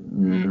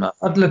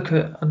I'd look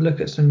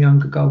at some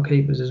younger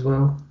goalkeepers as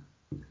well.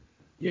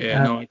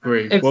 Yeah, no, I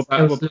agree. What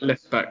about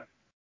left back?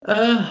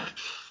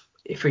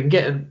 If we can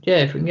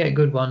get a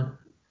good one,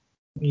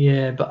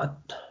 yeah, but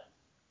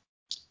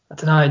I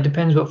don't know. It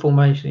depends what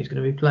formation he's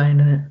going to be playing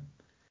in it.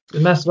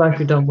 Because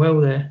Masuaku done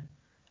well there,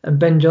 and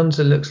Ben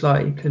Johnson looks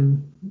like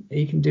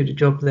he can do the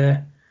job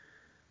there.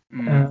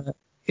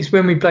 It's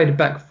when we played a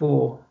back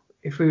four.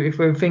 If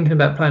we're thinking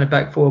about playing a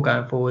back four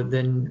going forward,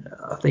 then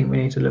I think we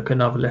need to look at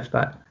another left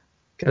back,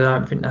 because I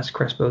don't think that's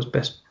Cresswell's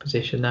best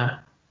position now.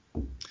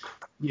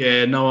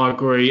 Yeah, no, I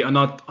agree. And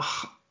do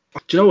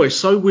you know what? It's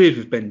so weird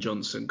with Ben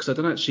Johnson, because I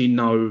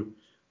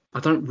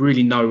don't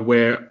really know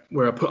where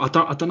I put. I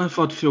don't know if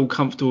I'd feel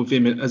comfortable with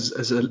him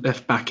as a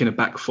left back in a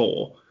back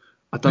four.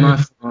 I don't know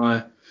if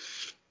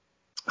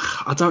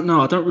I don't know.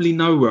 I don't really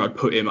know where I'd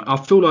put him. I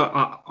feel like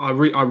I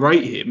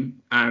rate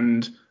him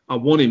and I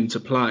want him to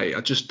play.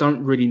 I just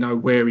don't really know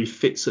where he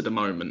fits at the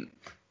moment.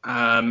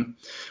 I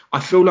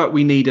feel like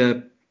we need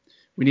a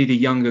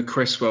younger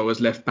Cresswell as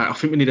left back. I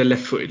think we need a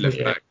left-footed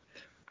left back.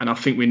 And I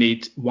think we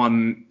need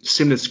one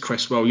similar to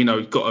Cresswell,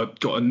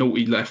 got a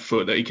naughty left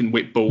foot that he can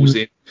whip balls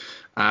in,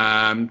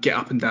 get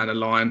up and down the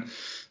line,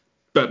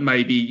 but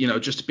maybe,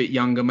 just a bit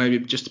younger, maybe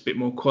just a bit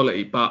more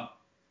quality. But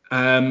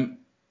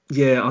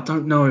yeah, I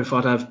don't know if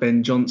I'd have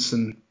Ben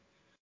Johnson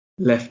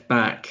left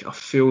back. I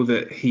feel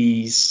that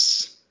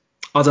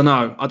I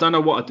don't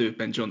know what I'd do with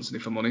Ben Johnson,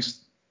 if I'm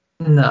honest.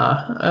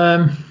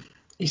 No,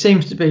 he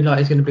seems to be like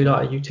he's going to be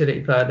like a utility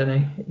player, doesn't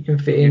he? He can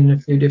fit in a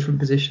few different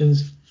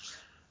positions.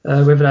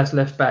 Whether that's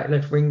left back,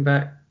 left wing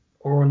back,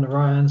 or on the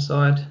right hand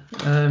side.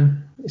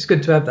 It's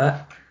good to have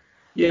that.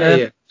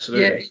 Yeah,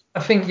 absolutely. Yeah, I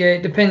think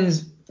it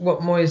depends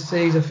what Moyes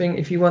sees. I think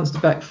if he wants the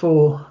back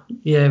four,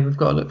 we've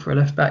got to look for a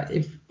left back.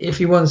 If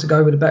he wants to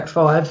go with a back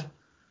five,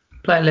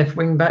 playing left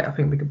wing back, I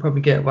think we could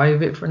probably get away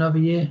with it for another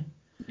year.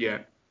 Yeah.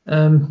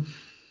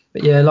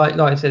 But yeah, like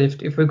I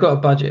said, if we've got a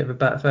budget of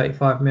about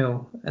 35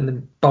 mil and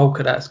the bulk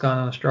of that's going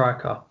on a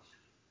striker,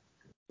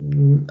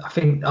 I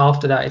think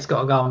after that it's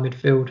got to go on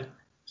midfield.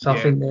 So I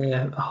think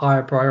they're a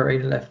higher priority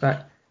than left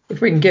back. If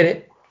we can get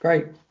it,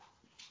 great.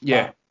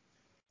 Yeah.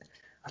 But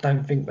I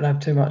don't think we'll have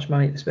too much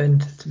money to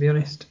spend, to be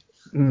honest.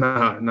 No,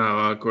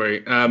 I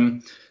agree.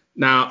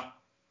 Now,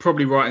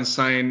 probably right in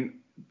saying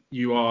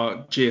you are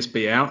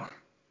GSB out.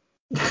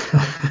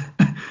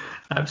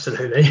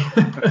 Absolutely.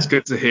 That's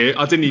good to hear.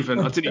 I didn't even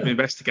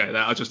investigate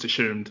that. I just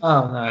assumed.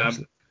 Oh no.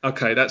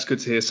 Okay, that's good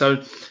to hear.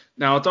 So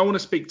now I don't want to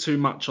speak too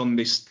much on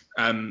this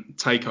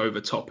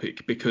takeover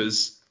topic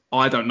because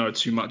I don't know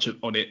too much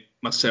on it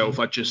myself.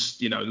 I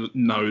just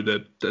know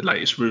the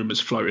latest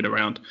rumours floating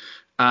around.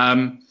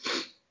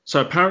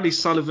 So apparently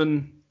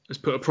Sullivan has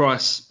put a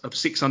price of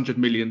 600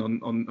 million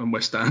on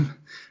West Ham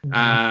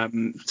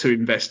to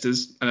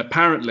investors, and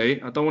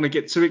apparently I don't want to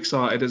get too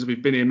excited as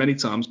we've been here many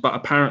times, but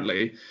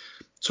apparently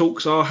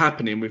talks are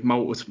happening with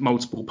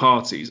multiple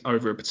parties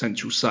over a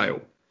potential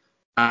sale.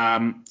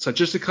 So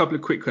just a couple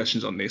of quick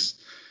questions on this.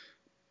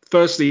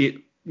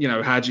 Firstly,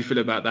 how do you feel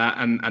about that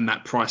and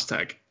that price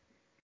tag?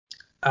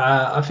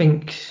 I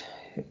think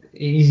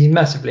he's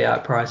massively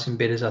outpricing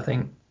bidders, I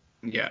think.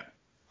 Yeah.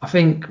 I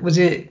think, was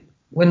it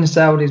when the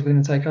Saudis were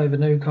going to take over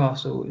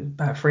Newcastle, it was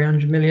about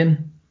 300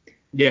 million?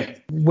 Yeah.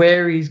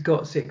 Where he's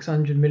got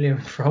 600 million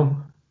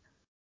from,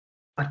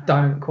 I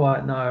don't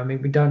quite know. I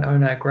mean, we don't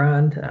own our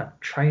ground. Our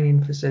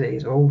training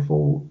facilities are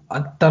awful.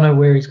 I don't know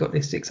where he's got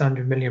this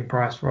 600 million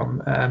price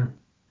from. I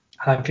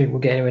don't think we'll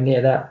get anywhere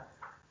near that.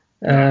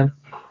 No,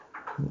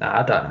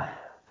 I don't.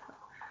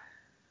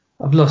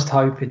 I've lost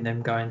hope in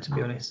them going, to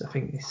be honest. I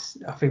think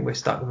we're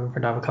stuck with them for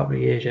another couple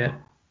of years yet.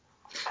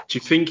 Do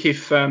you think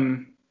if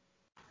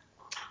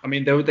I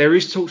mean there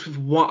is talks with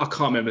what I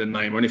can't remember the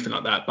name or anything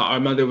like that, but I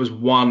remember there was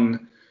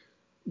one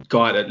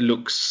guy that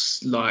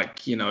looks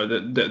like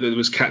that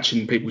was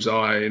catching people's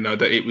eye,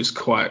 that it was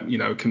quite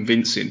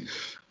convincing.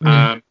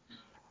 I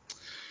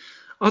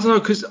don't know,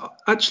 because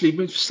actually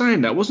with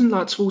saying that, wasn't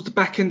like towards the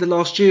back end of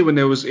last year when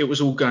it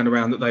was all going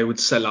around that they would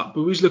sell up,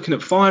 but we was looking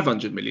at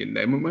 500 million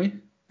then, weren't we?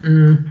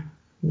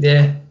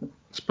 Yeah. I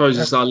suppose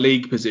it's our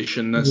league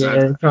position that's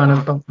trying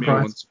to bump the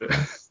price.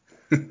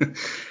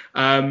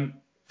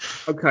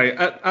 Okay,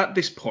 at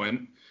this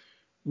point,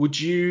 would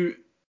you?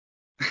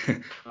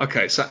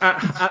 Okay, so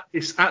at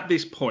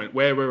this point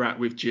where we're at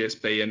with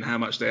GSB and how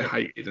much they're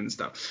hated and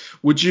stuff,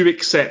 would you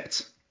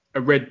accept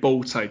a Red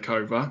Bull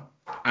takeover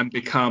and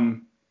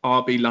become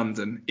RB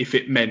London if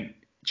it meant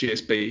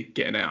GSB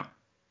getting out?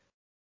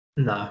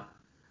 No.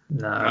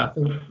 I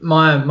think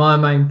my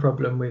main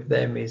problem with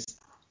them is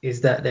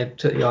that they've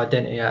took the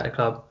identity out of the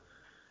club.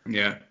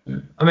 Yeah.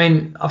 I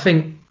mean, I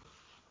think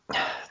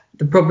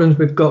the problems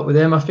we've got with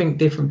them, I think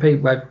different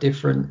people have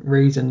different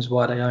reasons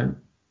why they don't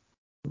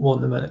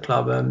want them at the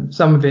club.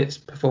 Some of it's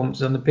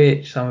performance on the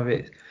pitch, some of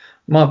it.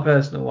 My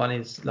personal one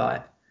is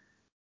like,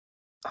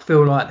 I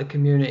feel like the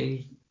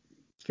community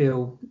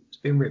feel it's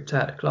been ripped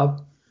out of the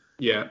club.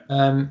 Yeah.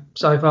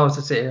 So if I was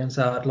to sit here and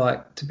say I'd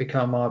like to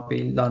become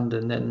RB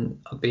London, then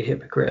I'd be a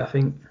hypocrite, I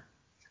think.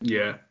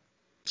 Yeah.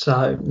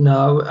 So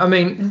no, I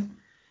mean,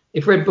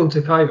 if Red Bull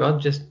took over, I'd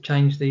just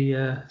change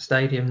the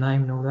stadium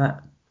name and all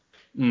that.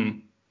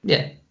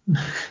 Yeah,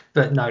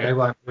 but no, they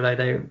won't.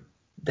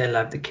 They'll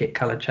have the kit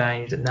colour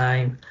change, the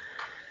name.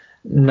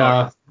 No,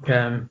 I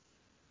think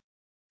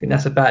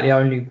that's about the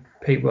only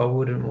people I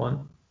wouldn't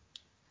want.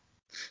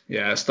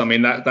 Yeah, I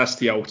mean that's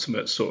the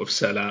ultimate sort of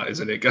sellout,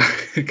 isn't it?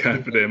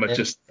 Going for them.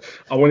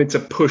 I wanted to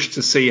push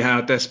to see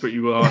how desperate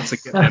you are to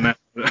get them out.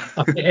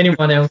 I think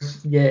anyone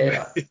else,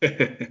 yeah,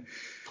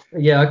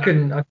 I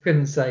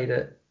couldn't say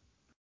that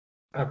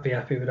I'd be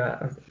happy with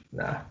that.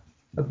 Nah,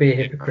 I'd be a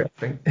hypocrite, I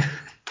think.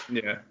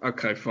 Yeah.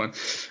 Okay. Fine.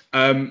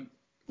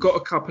 Got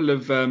a couple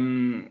of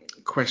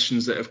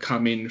questions that have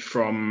come in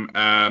from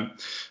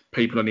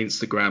people on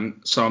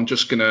Instagram, so I'm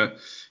just gonna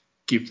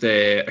give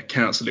their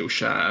accounts a little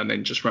shout out and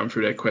then just run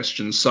through their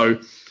questions. So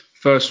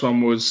first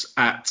one was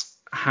at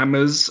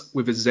Hammers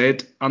with a Z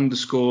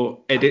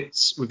 _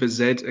 edits with a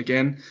Z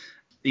again.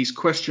 His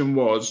question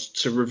was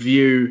to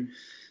review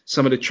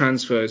some of the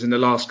transfers in the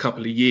last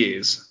couple of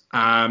years.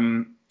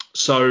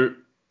 So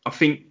I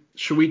think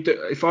should we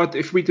do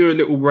if we do a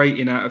little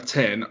rating out of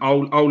 10,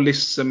 I'll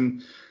list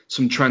some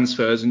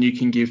transfers and you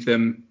can give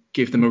them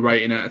a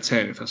rating out of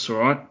 10 if that's all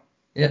right.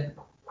 Yeah.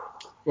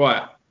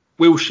 Right.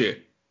 Wilshere.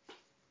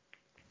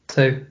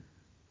 2.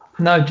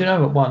 No, do you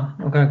know what? 1.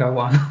 I'm going to go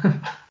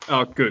 1.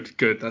 Oh, good.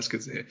 That's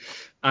good to hear.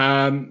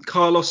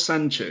 Carlos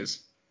Sanchez.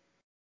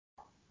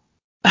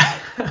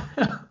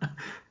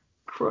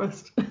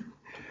 Christ.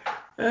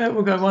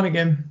 We'll go 1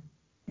 again.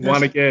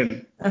 1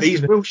 again.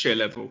 He's Wilshere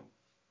level.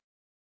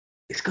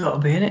 It's got to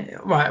be, innit?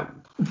 Right.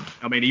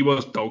 I mean, he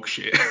was dog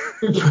shit.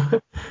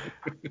 You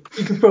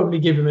could probably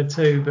give him a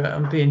 2, but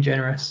I'm being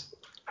generous.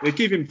 They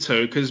give him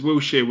 2 because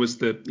Wilshere was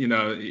the,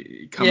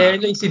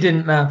 at least he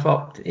didn't mouth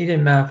off. He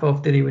didn't mouth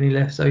off, did he, when he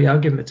left? So yeah, I'll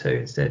give him a 2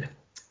 instead.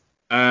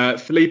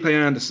 Felipe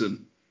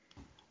Anderson.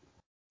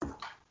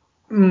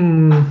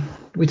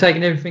 We're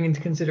taking everything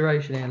into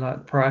consideration here,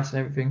 like price and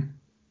everything.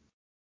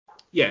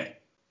 Yeah.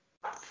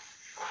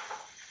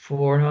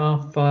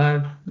 4.5,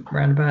 5,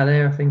 round about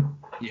there, I think.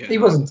 Yeah. He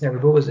wasn't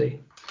terrible, was he?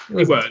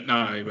 He weren't.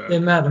 No, he The weren't.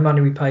 amount of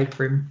money we paid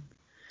for him,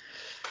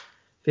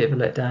 bit of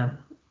a letdown.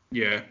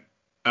 Yeah.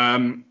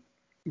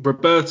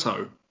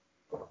 Roberto.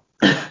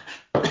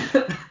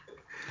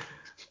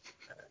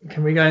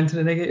 Can we go into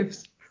the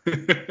negatives?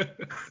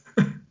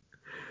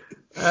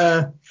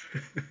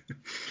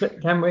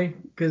 Can we?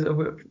 Because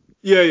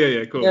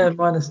Yeah. Go on.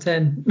 minus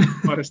 10.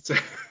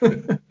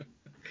 -10.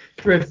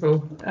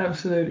 Dreadful,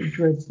 absolutely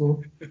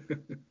dreadful.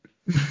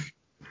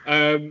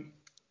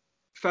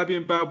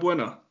 Fabian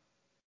Balbuena.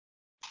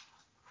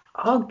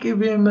 I'll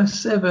give him a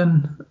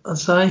 7. I'd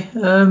say.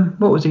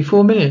 What was he?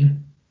 4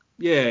 million.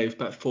 Yeah, it's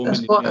about 4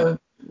 That's million.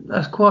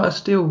 that's quite a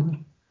steal.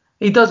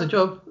 He does a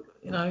job.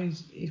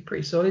 He's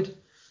pretty solid.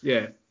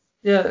 Yeah.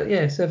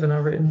 Yeah. 7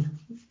 I've written.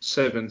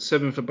 7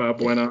 for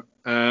Balbuena.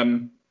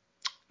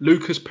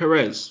 Lucas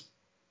Perez.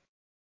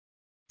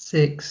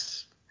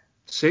 6.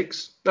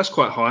 6. That's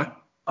quite high.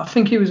 I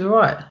think he was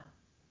alright.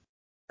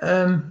 He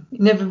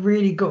never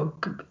really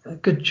got a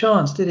good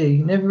chance, did he?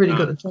 He never really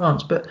got the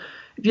chance. But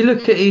if you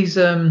look at his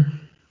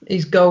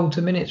goal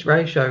to minutes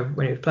ratio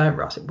when he was playing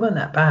for us, it wasn't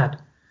that bad.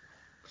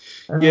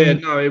 Yeah,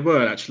 no, it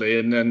weren't actually.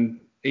 And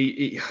then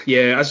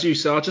yeah, as you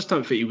said, I just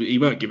don't think he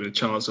weren't given a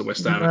chance at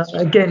West Ham.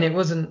 Again, it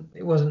wasn't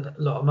a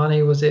lot of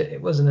money, was it?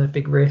 It wasn't a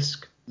big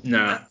risk.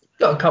 No.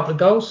 Got a couple of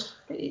goals.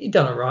 He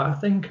done all right, I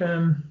think.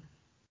 I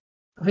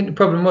think the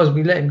problem was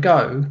we let him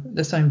go at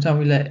the same time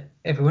we let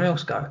everyone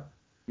else go.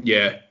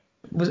 Yeah.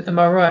 Am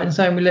I right in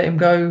saying we let him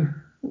go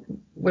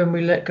when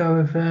we let go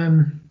of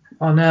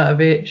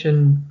Arnautovic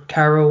and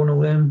Carroll and all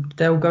them? Did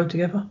they all go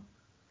together?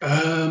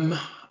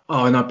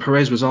 Oh no,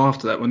 Perez was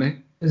after that, wasn't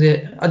he? Was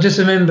it? I just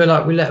remember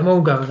we let them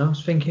all go, and I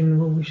was thinking,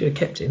 well, we should have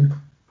kept him.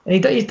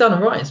 And he's done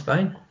all right in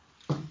Spain.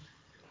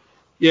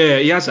 Yeah,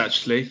 he has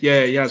actually.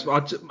 Yeah, he has.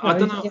 But I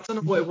don't know. Yeah. I don't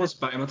know what it was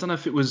about him. I don't know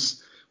if it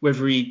was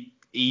whether he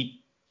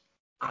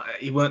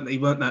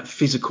weren't that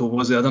physical,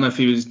 was he? I don't know if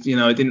he was, he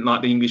didn't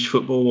like the English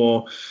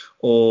football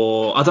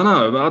or I don't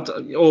know,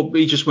 or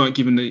he just weren't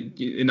given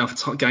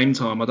enough game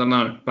time. I don't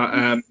know. But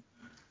I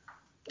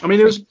mean,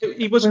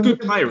 he was a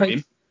good player.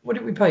 What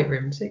did we pay for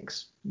him?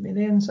 6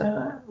 million?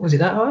 So was it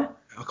that high?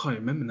 I can't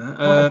remember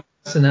that.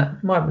 Less than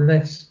that, might be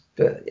less.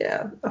 But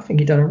yeah, I think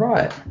he done all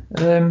right.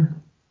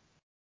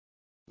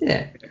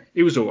 Yeah.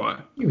 He was all right.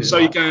 So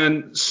all right. you're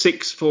going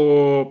 6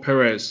 for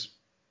Perez.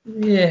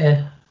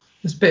 Yeah,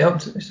 it's a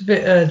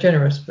bit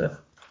generous,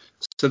 but.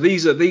 So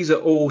these are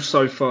all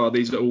so far.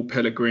 These are all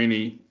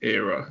Pellegrini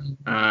era.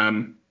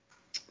 And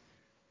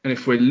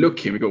if we're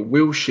looking, we've got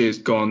Wilshire's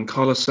gone,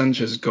 Carlos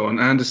Sanchez has gone,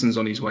 Anderson's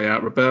on his way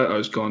out,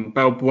 Roberto's gone,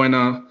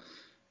 Balbuena,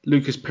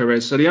 Lucas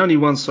Perez. So the only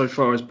one so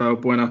far is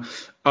Balbuena.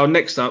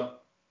 Next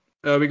up,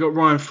 we got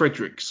Ryan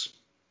Fredericks.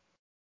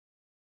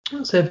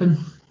 7.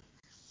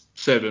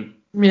 7.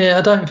 Yeah,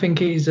 I don't think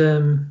he's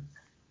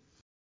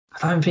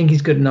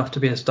good enough to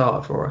be a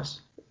starter for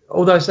us.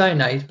 Although saying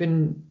that, he's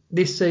been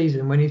this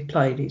season when he's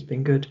played, he's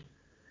been good.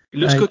 He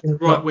looks good at the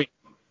right wing.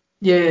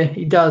 Yeah,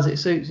 he does. It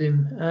suits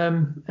him.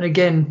 And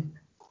again,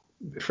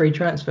 free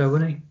transfer,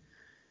 wasn't he?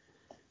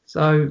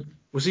 So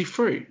was he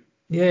free?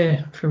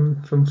 Yeah,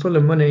 from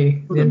Fulham, wasn't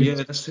he? Yeah,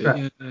 that's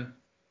it.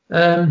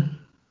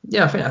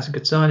 Yeah, I think that's a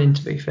good signing.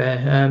 To be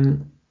fair,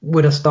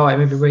 would I start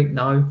him every week?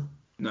 No.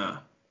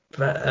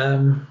 But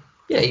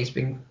yeah, he's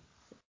been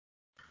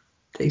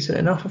decent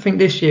enough. I think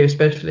this year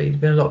especially, he's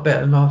been a lot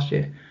better than last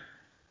year.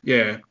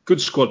 Yeah,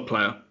 good squad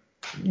player.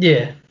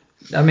 Yeah,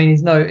 I mean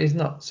he's not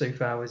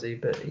Soufal, is he?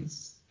 But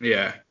he's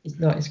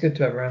good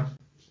to have around.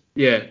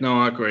 Yeah, no,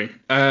 I agree.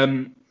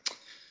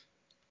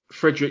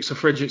 Fredericks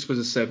was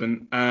a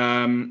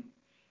 7.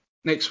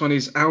 Next one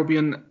is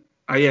Albion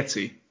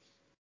Ayeti.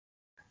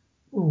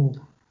 Ooh.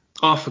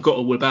 I forgot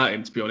all about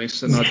him, to be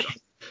honest, and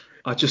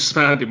I just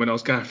found him when I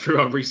was going through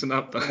our recent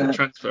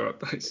transfer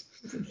updates.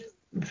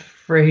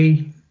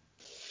 3,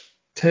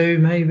 2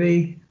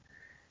 maybe.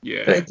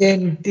 Yeah. But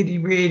again, did he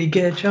really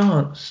get a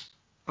chance?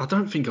 I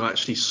don't think I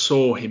actually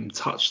saw him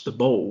touch the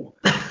ball.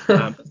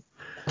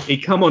 He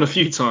come on a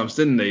few times,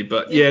 didn't he?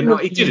 But yeah, no,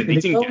 he didn't. He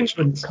didn't get a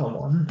chance. Come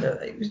on.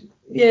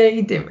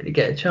 He didn't really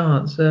get a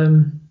chance.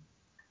 Nah.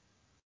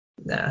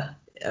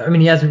 I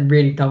mean, he hasn't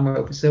really done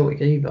well for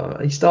Celtic either.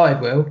 He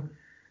started well.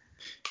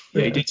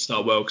 Yeah, he did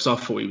start well because I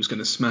thought he was going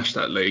to smash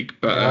that league.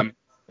 But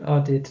I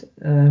did,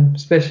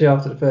 especially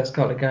after the first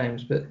couple of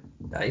games. But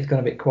he's gone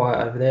a bit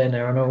quiet over there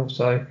now and all.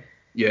 So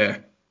yeah,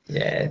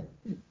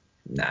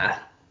 nah.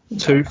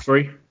 2,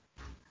 3.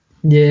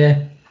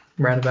 Yeah,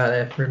 round about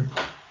there for him.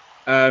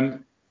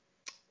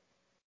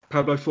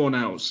 Pablo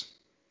Fornals.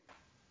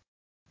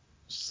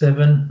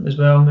 7 as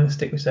well. I'm going to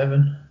stick with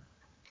 7.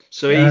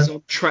 So he's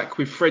on track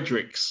with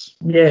Fredericks.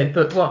 Yeah,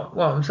 but what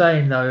I'm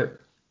saying though,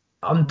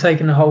 I'm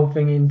taking the whole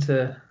thing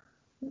into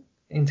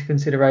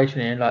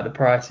consideration here, like the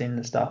pricing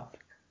and stuff.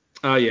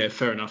 Oh yeah,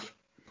 fair enough.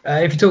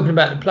 If you're talking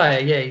about the player,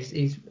 yeah,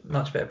 he's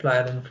much better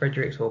player than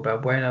Fredericks or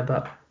Balbuena,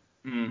 but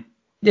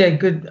Yeah,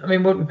 good. I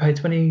mean, what did we pay?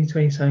 20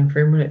 something for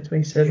him, wasn't it?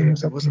 27 Yeah, or it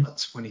was something. like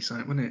 20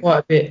 something, wasn't it? Quite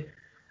a bit.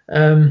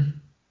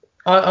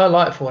 I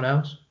like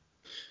Fornals.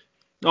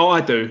 Oh,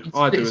 I do. He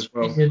I do splits as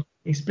well. opinion.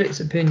 He splits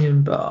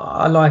opinion, but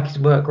I like his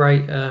work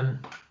rate.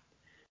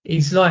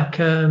 He's like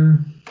a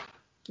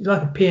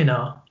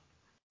PNR.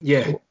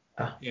 Yeah.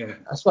 Yeah.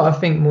 That's what I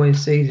think Moyes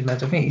sees him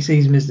as. I think he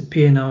sees him as the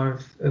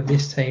PNR of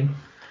this team.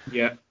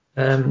 Yeah.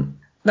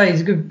 No, he's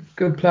a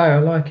good player. I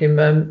like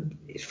him.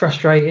 It's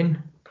frustrating.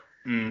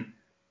 Mm.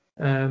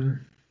 How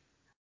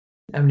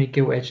many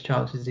gilt edge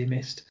chances he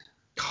missed?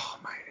 Oh,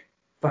 mate.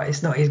 But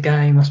it's not his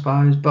game, I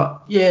suppose.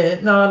 But yeah,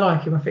 no, I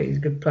like him. I think he's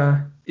a good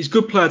player. He's a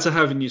good player to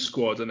have in your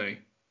squad, isn't he?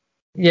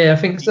 Yeah, I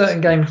think certain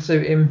games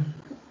suit him.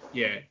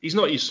 Yeah. He's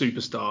not your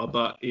superstar,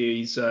 but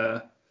he's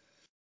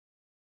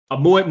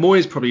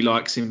Moyes probably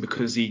likes him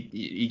because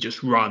he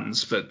just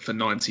runs for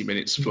 90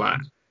 minutes flat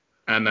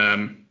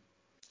and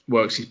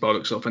works his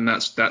bollocks off, and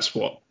that's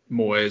what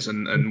Moyes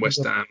and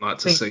West Ham like I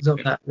to think see. he's on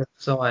that left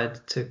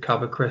side to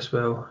cover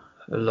Cresswell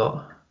a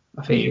lot.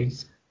 I think Yeah.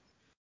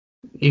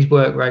 his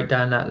work rate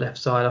down that left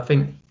side. I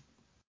think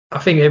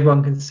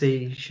everyone can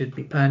see he should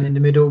be playing in the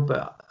middle,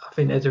 but I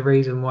think there's a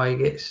reason why he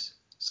gets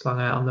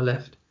slung out on the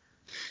left.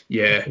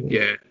 Yeah,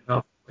 yeah.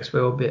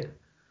 Cresswell a bit.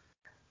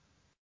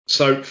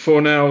 So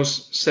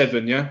Fornals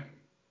 7, yeah.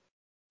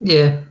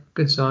 Yeah,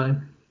 good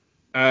signing.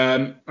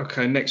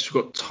 Okay, next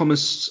we've got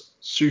Thomas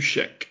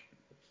Soucek.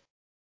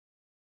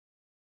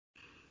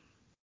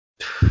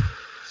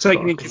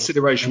 Taking in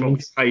consideration what we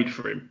paid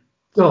for him,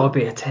 Got to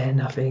be a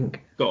 10, I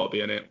think. gotta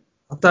be in it.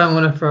 I don't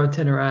want to throw a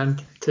 10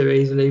 around too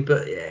easily,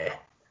 but yeah.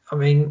 I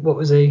mean, what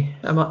was he?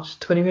 How much?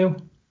 20 mil?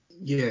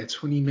 Yeah,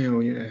 20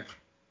 mil, yeah.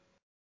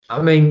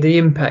 I mean, the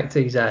impact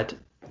he's had.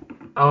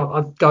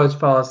 I'd go as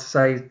far as to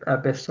say our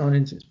best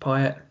signing since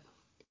Payet.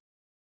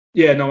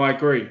 Yeah, no, I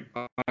agree.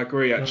 I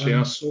agree actually.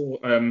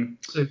 And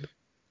Super.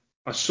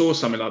 I saw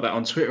something like that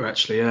on Twitter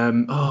actually.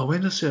 When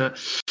was it?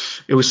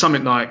 It was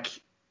something like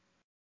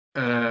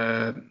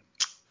uh,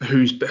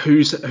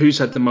 who's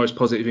had the most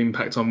positive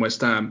impact on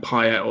West Ham,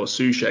 Payet or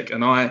Soucek?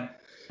 And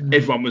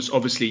everyone was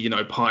obviously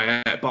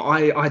Payet, but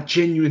I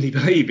genuinely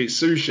believe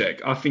it's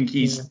Soucek. I think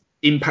he's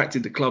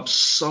impacted the club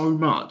so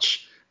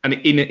much, and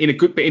in a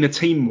good, but in a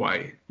team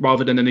way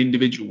rather than an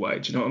individual way.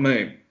 Do you know what I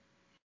mean?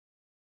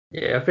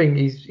 Yeah, I think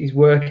his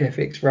work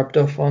ethic's rubbed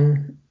off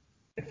on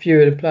a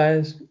few of the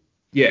players.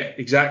 Yeah,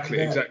 exactly.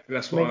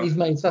 That's I mean, what he's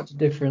made such a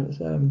difference.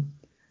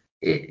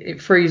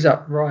 It frees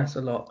up Rice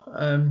a lot.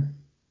 When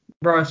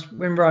Rice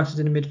is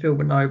in the midfield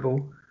with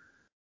Noble,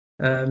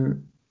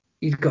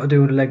 he's got to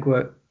do all the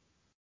legwork.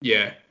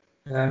 Yeah.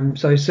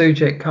 So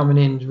Soucek coming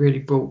in has really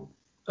brought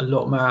a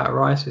lot more out of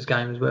Rice's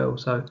game as well.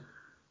 So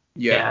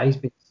yeah, he's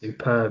been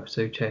superb,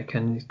 Soucek,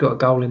 and he's got a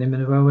goal in him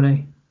as well, hasn't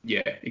he?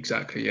 Yeah,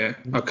 exactly. Yeah.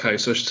 Okay,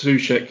 so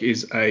Soucek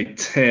is a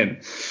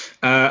 10.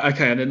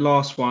 Okay, and then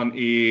last one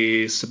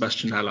is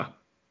Sebastian Haller.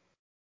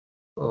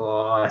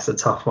 Oh, that's a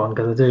tough one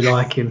because I do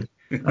like him.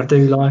 I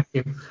do like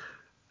him.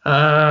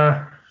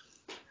 I'll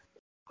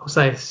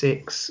say a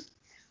 6.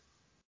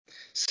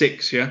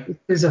 6, yeah.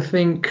 Because I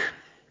think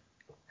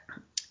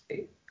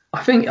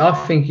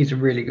he's a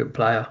really good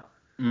player.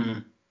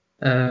 Mm.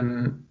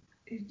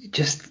 You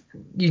just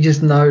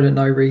know that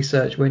no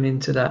research went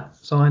into that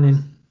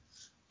signing.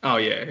 Oh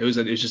yeah, it was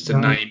just a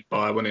name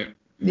buy, wasn't it?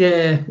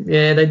 Yeah,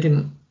 they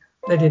didn't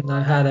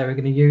know how they were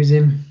going to use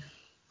him.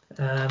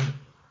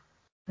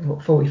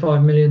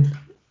 45 million?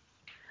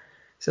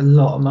 It's a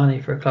lot of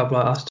money for a club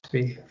like us to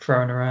be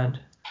throwing around.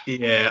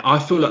 Yeah, I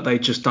feel like they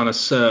just done a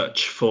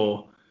search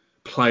for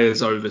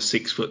players over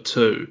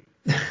 6'2",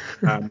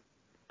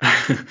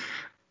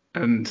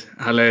 and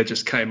Haller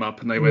just came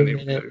up and they went in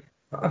with it.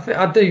 I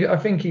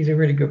think he's a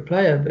really good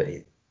player, but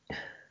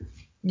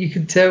you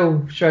could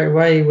tell straight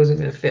away he wasn't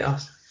going to fit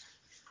us.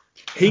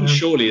 He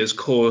surely has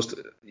caused,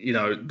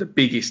 the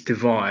biggest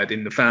divide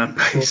in the fan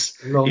base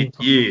in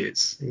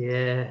years.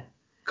 Yeah.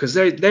 Because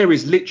there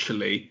is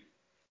literally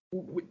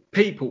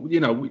people,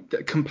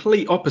 with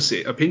complete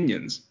opposite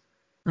opinions.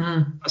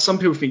 Some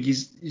people think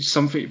he's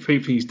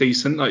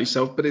decent, like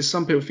yourself, but there's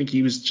some people think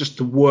he was just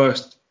the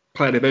worst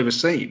player they've ever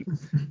seen.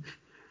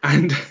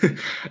 And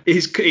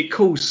it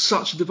caused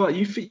such a divide.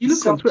 You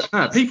look on Twitter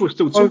now, people are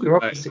still talking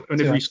about it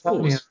whenever he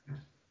scores.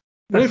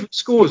 Whenever he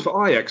scores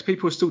for Ajax,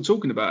 people are still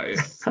talking about it.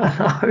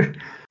 I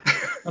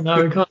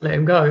know, we can't let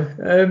him go.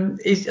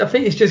 I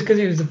think it's just because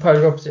he was the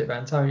polar opposite of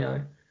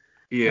Antonio.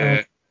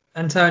 Yeah.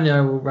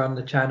 Antonio will run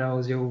the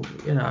channels. He'll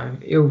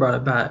run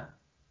about.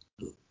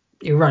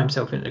 He'll run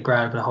himself into the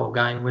ground for the whole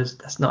game.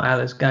 That's not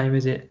Haller's game,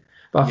 is it?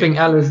 But I think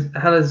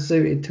Haller's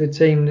suited to a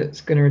team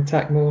that's going to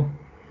attack more,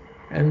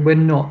 and we're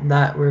not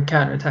that. We're a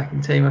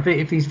counter-attacking team. I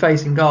think if he's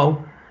facing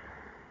goal,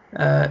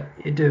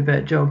 he'd do a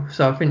better job.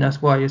 So I think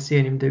that's why you're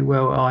seeing him do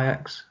well at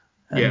Ajax.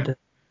 And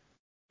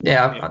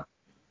I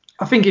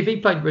think if he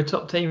played for a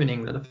top team in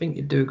England, I think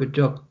he'd do a good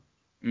job.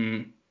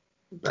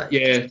 But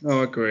yeah,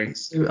 no, I agree.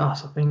 Suit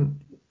us, I think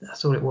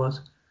that's all it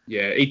was.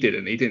 Yeah, he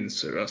didn't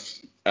suit us.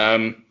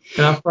 Can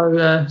I throw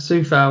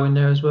Soufal in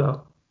there as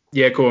well?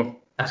 Yeah, go on.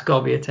 That's got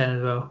to be a 10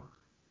 as well.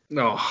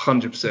 No,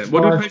 100%.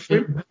 What do we pay for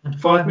him?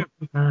 £5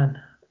 million.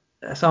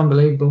 That's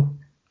unbelievable.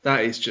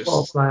 That is What a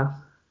just player.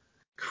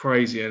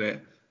 crazy, isn't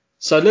it?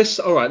 So let's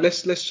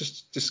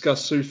just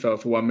discuss Sufal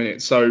for 1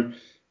 minute. So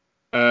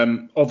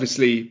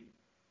obviously,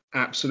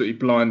 absolutely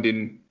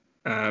blinding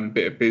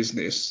bit of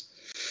business.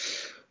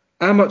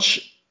 How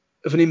much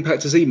of an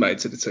impact has he made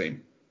to the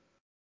team?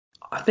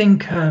 I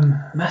think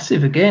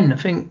massive again. I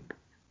think,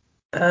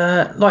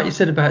 like you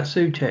said about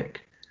Souček,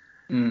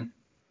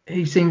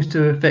 he seems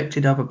to have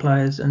affected other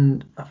players,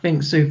 and I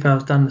think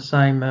Sufal's done the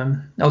same. I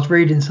was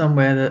reading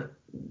somewhere that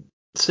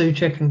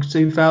Souček and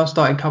Sufal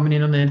started coming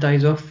in on their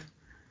days off.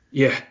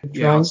 Yeah.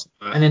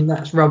 And then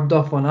that's rubbed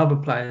off on other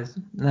players.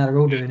 Now they're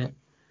all doing it.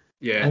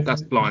 Yeah, and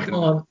that's blinding.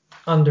 You can't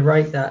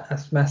underrate that.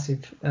 That's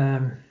massive.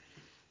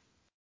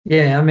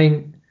 Yeah, I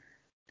mean,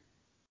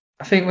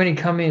 I think when he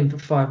come in for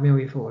 5 mil,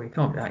 you thought he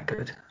can't be that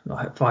good.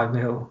 Like 5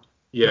 mil.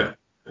 Yeah.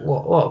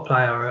 What a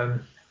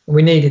player.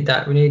 We needed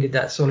that. We needed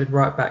that solid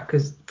right back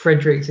because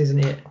Fredericks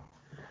isn't it.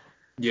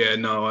 Yeah,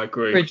 no, I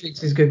agree.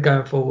 Fredericks is good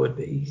going forward,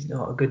 but he's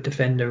not a good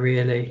defender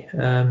really.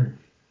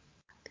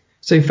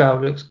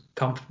 Sufal looks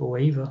comfortable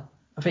either.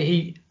 I think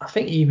he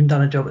even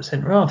done a job at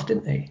centre half,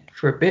 didn't he?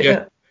 For a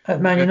bit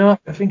at Man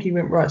United. I think he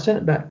went right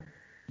centre back.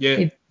 Yeah.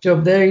 He did a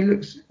job there. He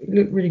looked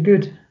really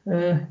good.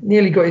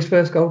 Nearly got his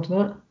first goal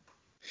tonight.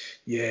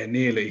 Yeah,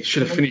 nearly.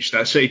 Should have finished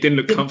that. So he didn't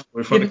look comfortable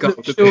in front of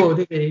goal,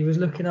 did he? He was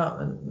looking up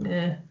and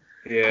yeah.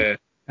 Yeah.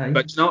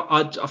 But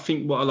I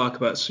think what I like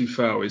about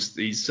Sufal is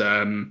these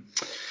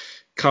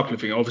couple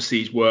of things. Obviously,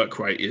 his work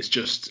rate is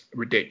just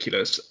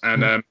ridiculous,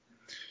 and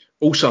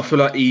also I feel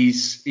like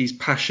his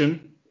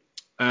passion.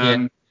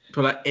 I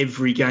feel like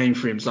every game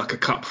for him is like a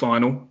cup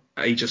final.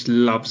 He just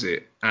loves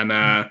it, and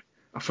I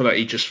feel like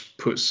he just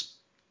puts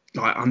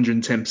like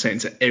 110%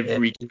 into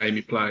every game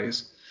he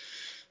plays.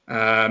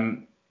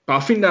 But I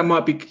think that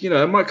might be,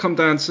 it might come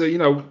down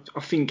to,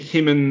 I think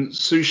him and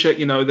Souček,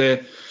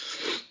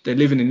 they're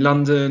living in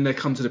London. They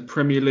come to the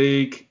Premier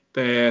League.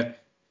 They're,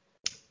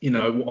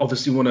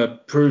 obviously want to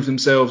prove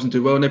themselves and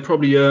do well. And they're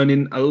probably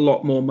earning a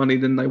lot more money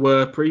than they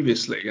were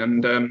previously.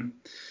 And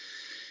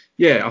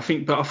I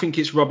think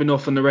it's rubbing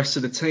off on the rest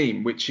of the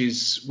team, which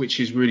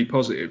is really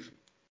positive.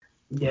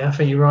 Yeah, I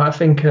think you're right. I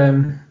think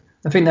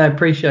they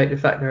appreciate the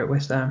fact they're at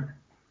West Ham.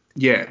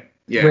 Yeah.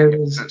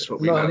 Whereas that's what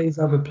a lot of these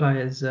other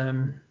players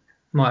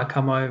might have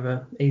come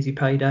over easy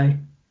payday.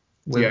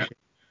 Wilshere,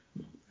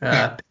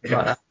 like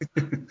that.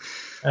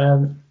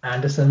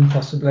 Anderson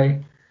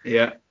possibly.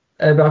 Yeah.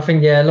 But I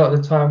think a lot of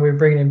the time we're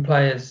bringing in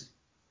players,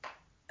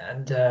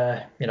 and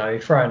you're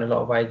throwing a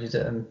lot of wages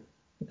at them,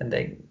 and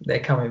they're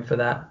coming for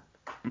that.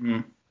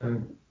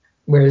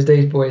 Whereas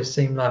these boys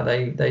seem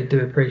like they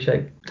do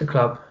appreciate the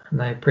club and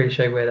they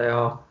appreciate where they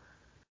are.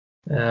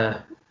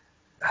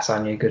 That's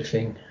only a good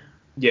thing.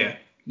 Yeah.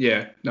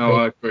 No,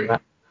 I agree.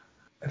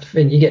 I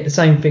think you get the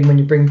same thing when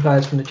you bring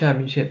players from the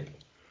Championship.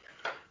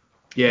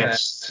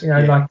 Yes.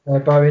 Like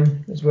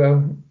Bowen as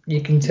well.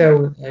 You can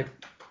tell that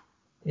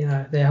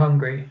they're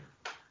hungry.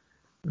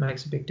 It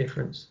makes a big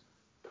difference.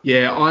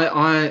 Yeah,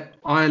 I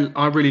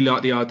really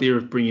like the idea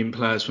of bringing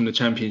players from the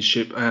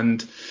Championship,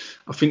 and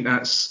I think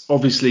that's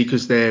obviously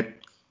because they're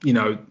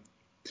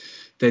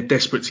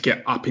desperate to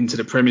get up into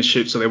the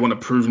Premiership, so they want to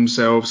prove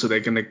themselves. So they're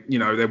going to,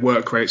 their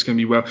work rate's going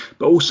to be well,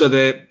 but also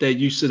they're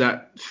used to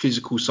that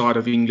physical side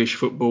of English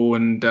football,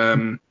 and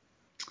and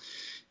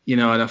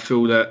I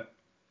feel that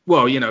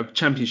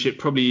Championship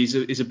probably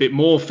is a bit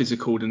more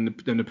physical than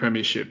the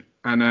Premiership,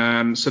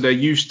 and so they're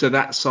used to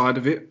that side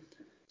of it.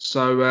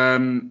 So I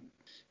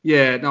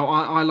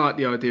like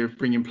the idea of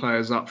bringing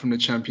players up from the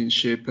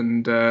Championship,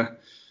 and I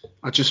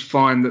just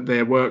find that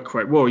their work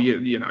rate. Well, you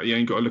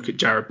ain't got to look at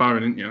Jared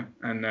Bowen, ain't you?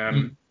 And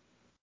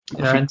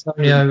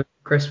Antonio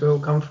Cresswell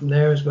come from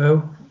there as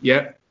well.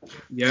 Yeah.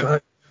 So,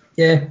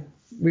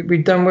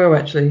 we've done well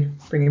actually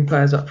bringing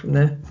players up from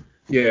there.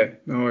 Yeah,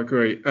 no, I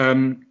agree.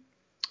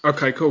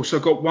 Okay, cool. So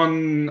I've got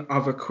one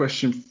other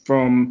question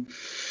from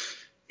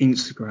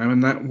Instagram,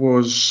 and that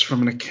was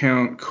from an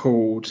account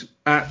called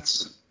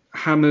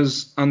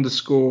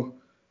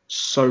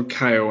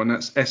 @Hammers_Socail, and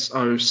that's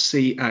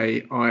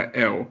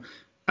SOCAIL.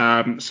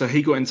 So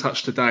he got in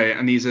touch today,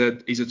 and he's a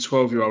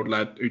 12-year-old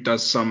lad who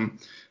does some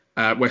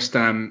West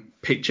Ham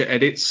picture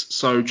edits.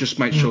 So just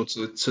make sure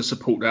to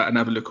support that and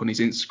have a look on his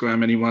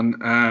Instagram.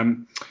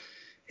 Anyone?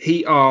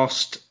 He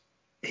asked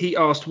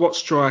what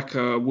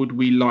striker would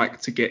we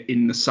like to get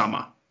in the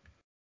summer?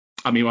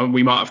 I mean,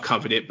 we might have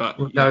covered it, but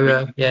we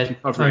cover it again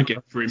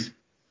for him.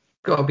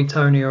 Got to be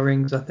Tony or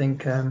Ings, I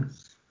think.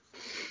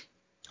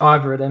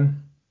 Either of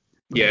them.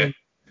 Yeah.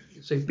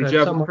 Super.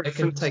 Someone that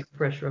can take the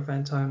pressure off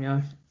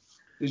Antonio.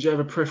 Did you have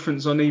a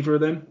preference on either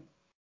of them?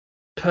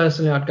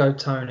 Personally, I'd go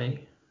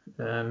Tony.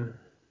 I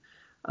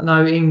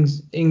know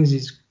Ings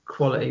is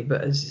quality,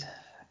 but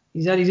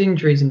he's had his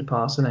injuries in the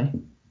past, hasn't he?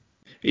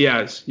 He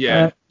has,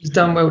 yeah. He's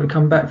done well to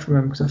come back from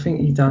them, because I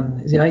think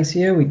is it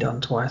ACL he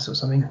done twice or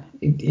something?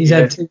 He's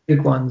had two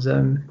big ones.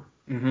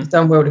 He's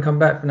done well to come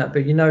back from that,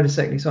 but the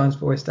second he signs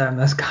for West Ham,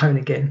 that's going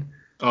again.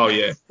 Oh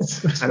yeah,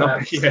 West and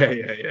Ham.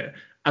 yeah.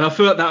 And I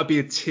feel like that would be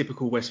a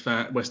typical West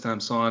Ham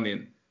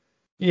signing,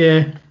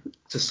 Yeah.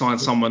 to sign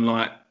someone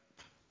like,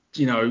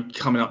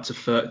 coming up to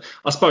 30.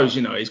 I suppose,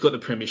 he's got the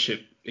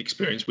Premiership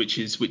experience, which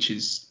is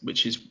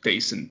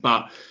decent,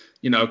 but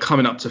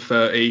coming up to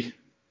 30,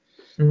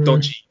 Mm.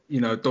 dodgy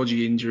I'd love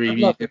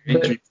injury.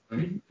 it, but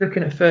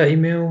looking at 30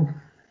 mil,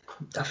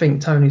 I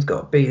think Tony's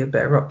got to be a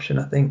better option.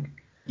 I think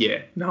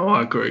Yeah, no,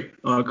 I agree.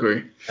 I'd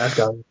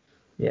go.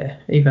 Yeah,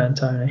 Ivan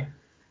Tony.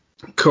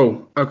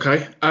 Cool.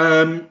 Okay.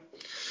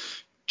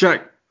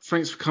 Jack,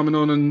 thanks for coming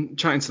on and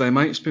chatting today,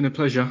 mate. It's been a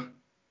pleasure.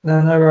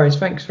 No worries.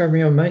 Thanks for having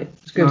me on, mate.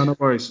 It's good. No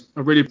worries.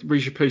 I really,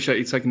 really appreciate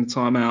you taking the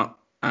time out.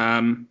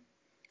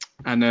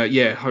 And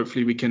yeah,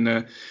 hopefully we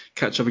can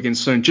catch up again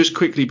soon. Just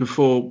quickly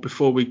before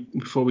we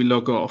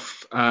log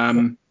off,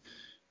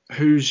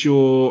 who's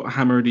your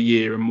hammer of the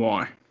year and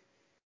why?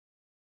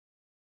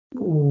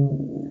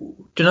 Ooh,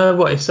 do you know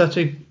what?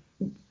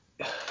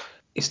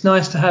 It's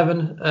nice to have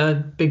a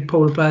big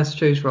pool of players to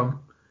choose from.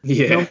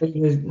 Yeah.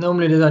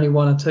 Normally there's only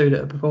one or two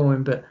that are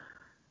performing, but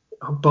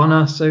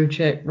Bonner,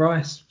 Souček,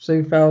 Rice,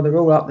 Soufal, they're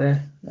all up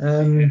there.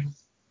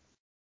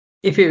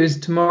 If it was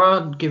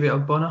tomorrow, I'd give it a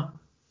Bonner.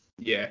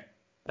 Yeah.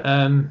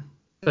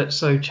 But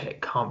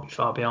Souček can't be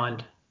far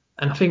behind.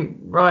 And I think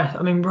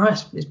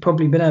Rice has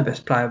probably been our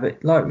best player,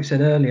 but like we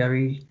said earlier,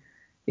 he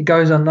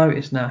goes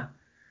unnoticed now.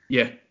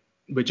 Yeah.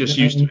 We're just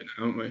used to it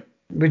now, aren't we?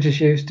 We're just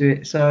used to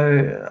it.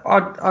 So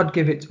I'd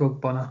give it to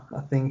Bonner.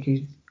 I think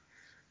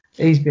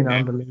he's been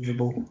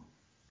unbelievable.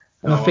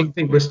 And I think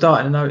people are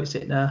starting to notice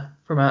it now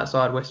from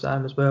outside West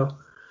Ham as well.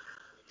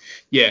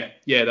 Yeah,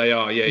 they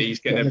are. Yeah, he's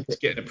getting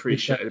bit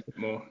appreciated a bit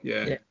more.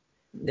 Yeah.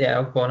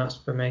 Yeah, Bonner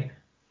for me.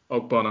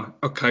 Bonner.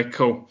 Okay,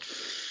 cool.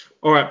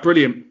 All right,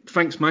 brilliant.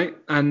 Thanks, mate.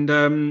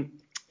 And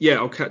yeah,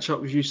 I'll catch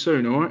up with you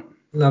soon. All right.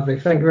 Lovely.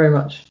 Thank you very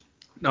much.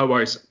 No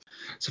worries.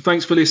 So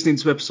thanks for listening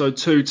to episode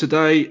 2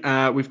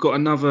 today. We've got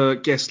another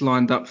guest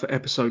lined up for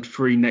episode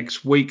 3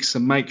 next week, so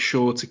make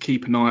sure to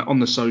keep an eye on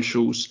the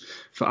socials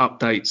for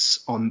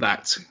updates on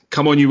that.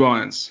 Come on, you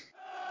Irons.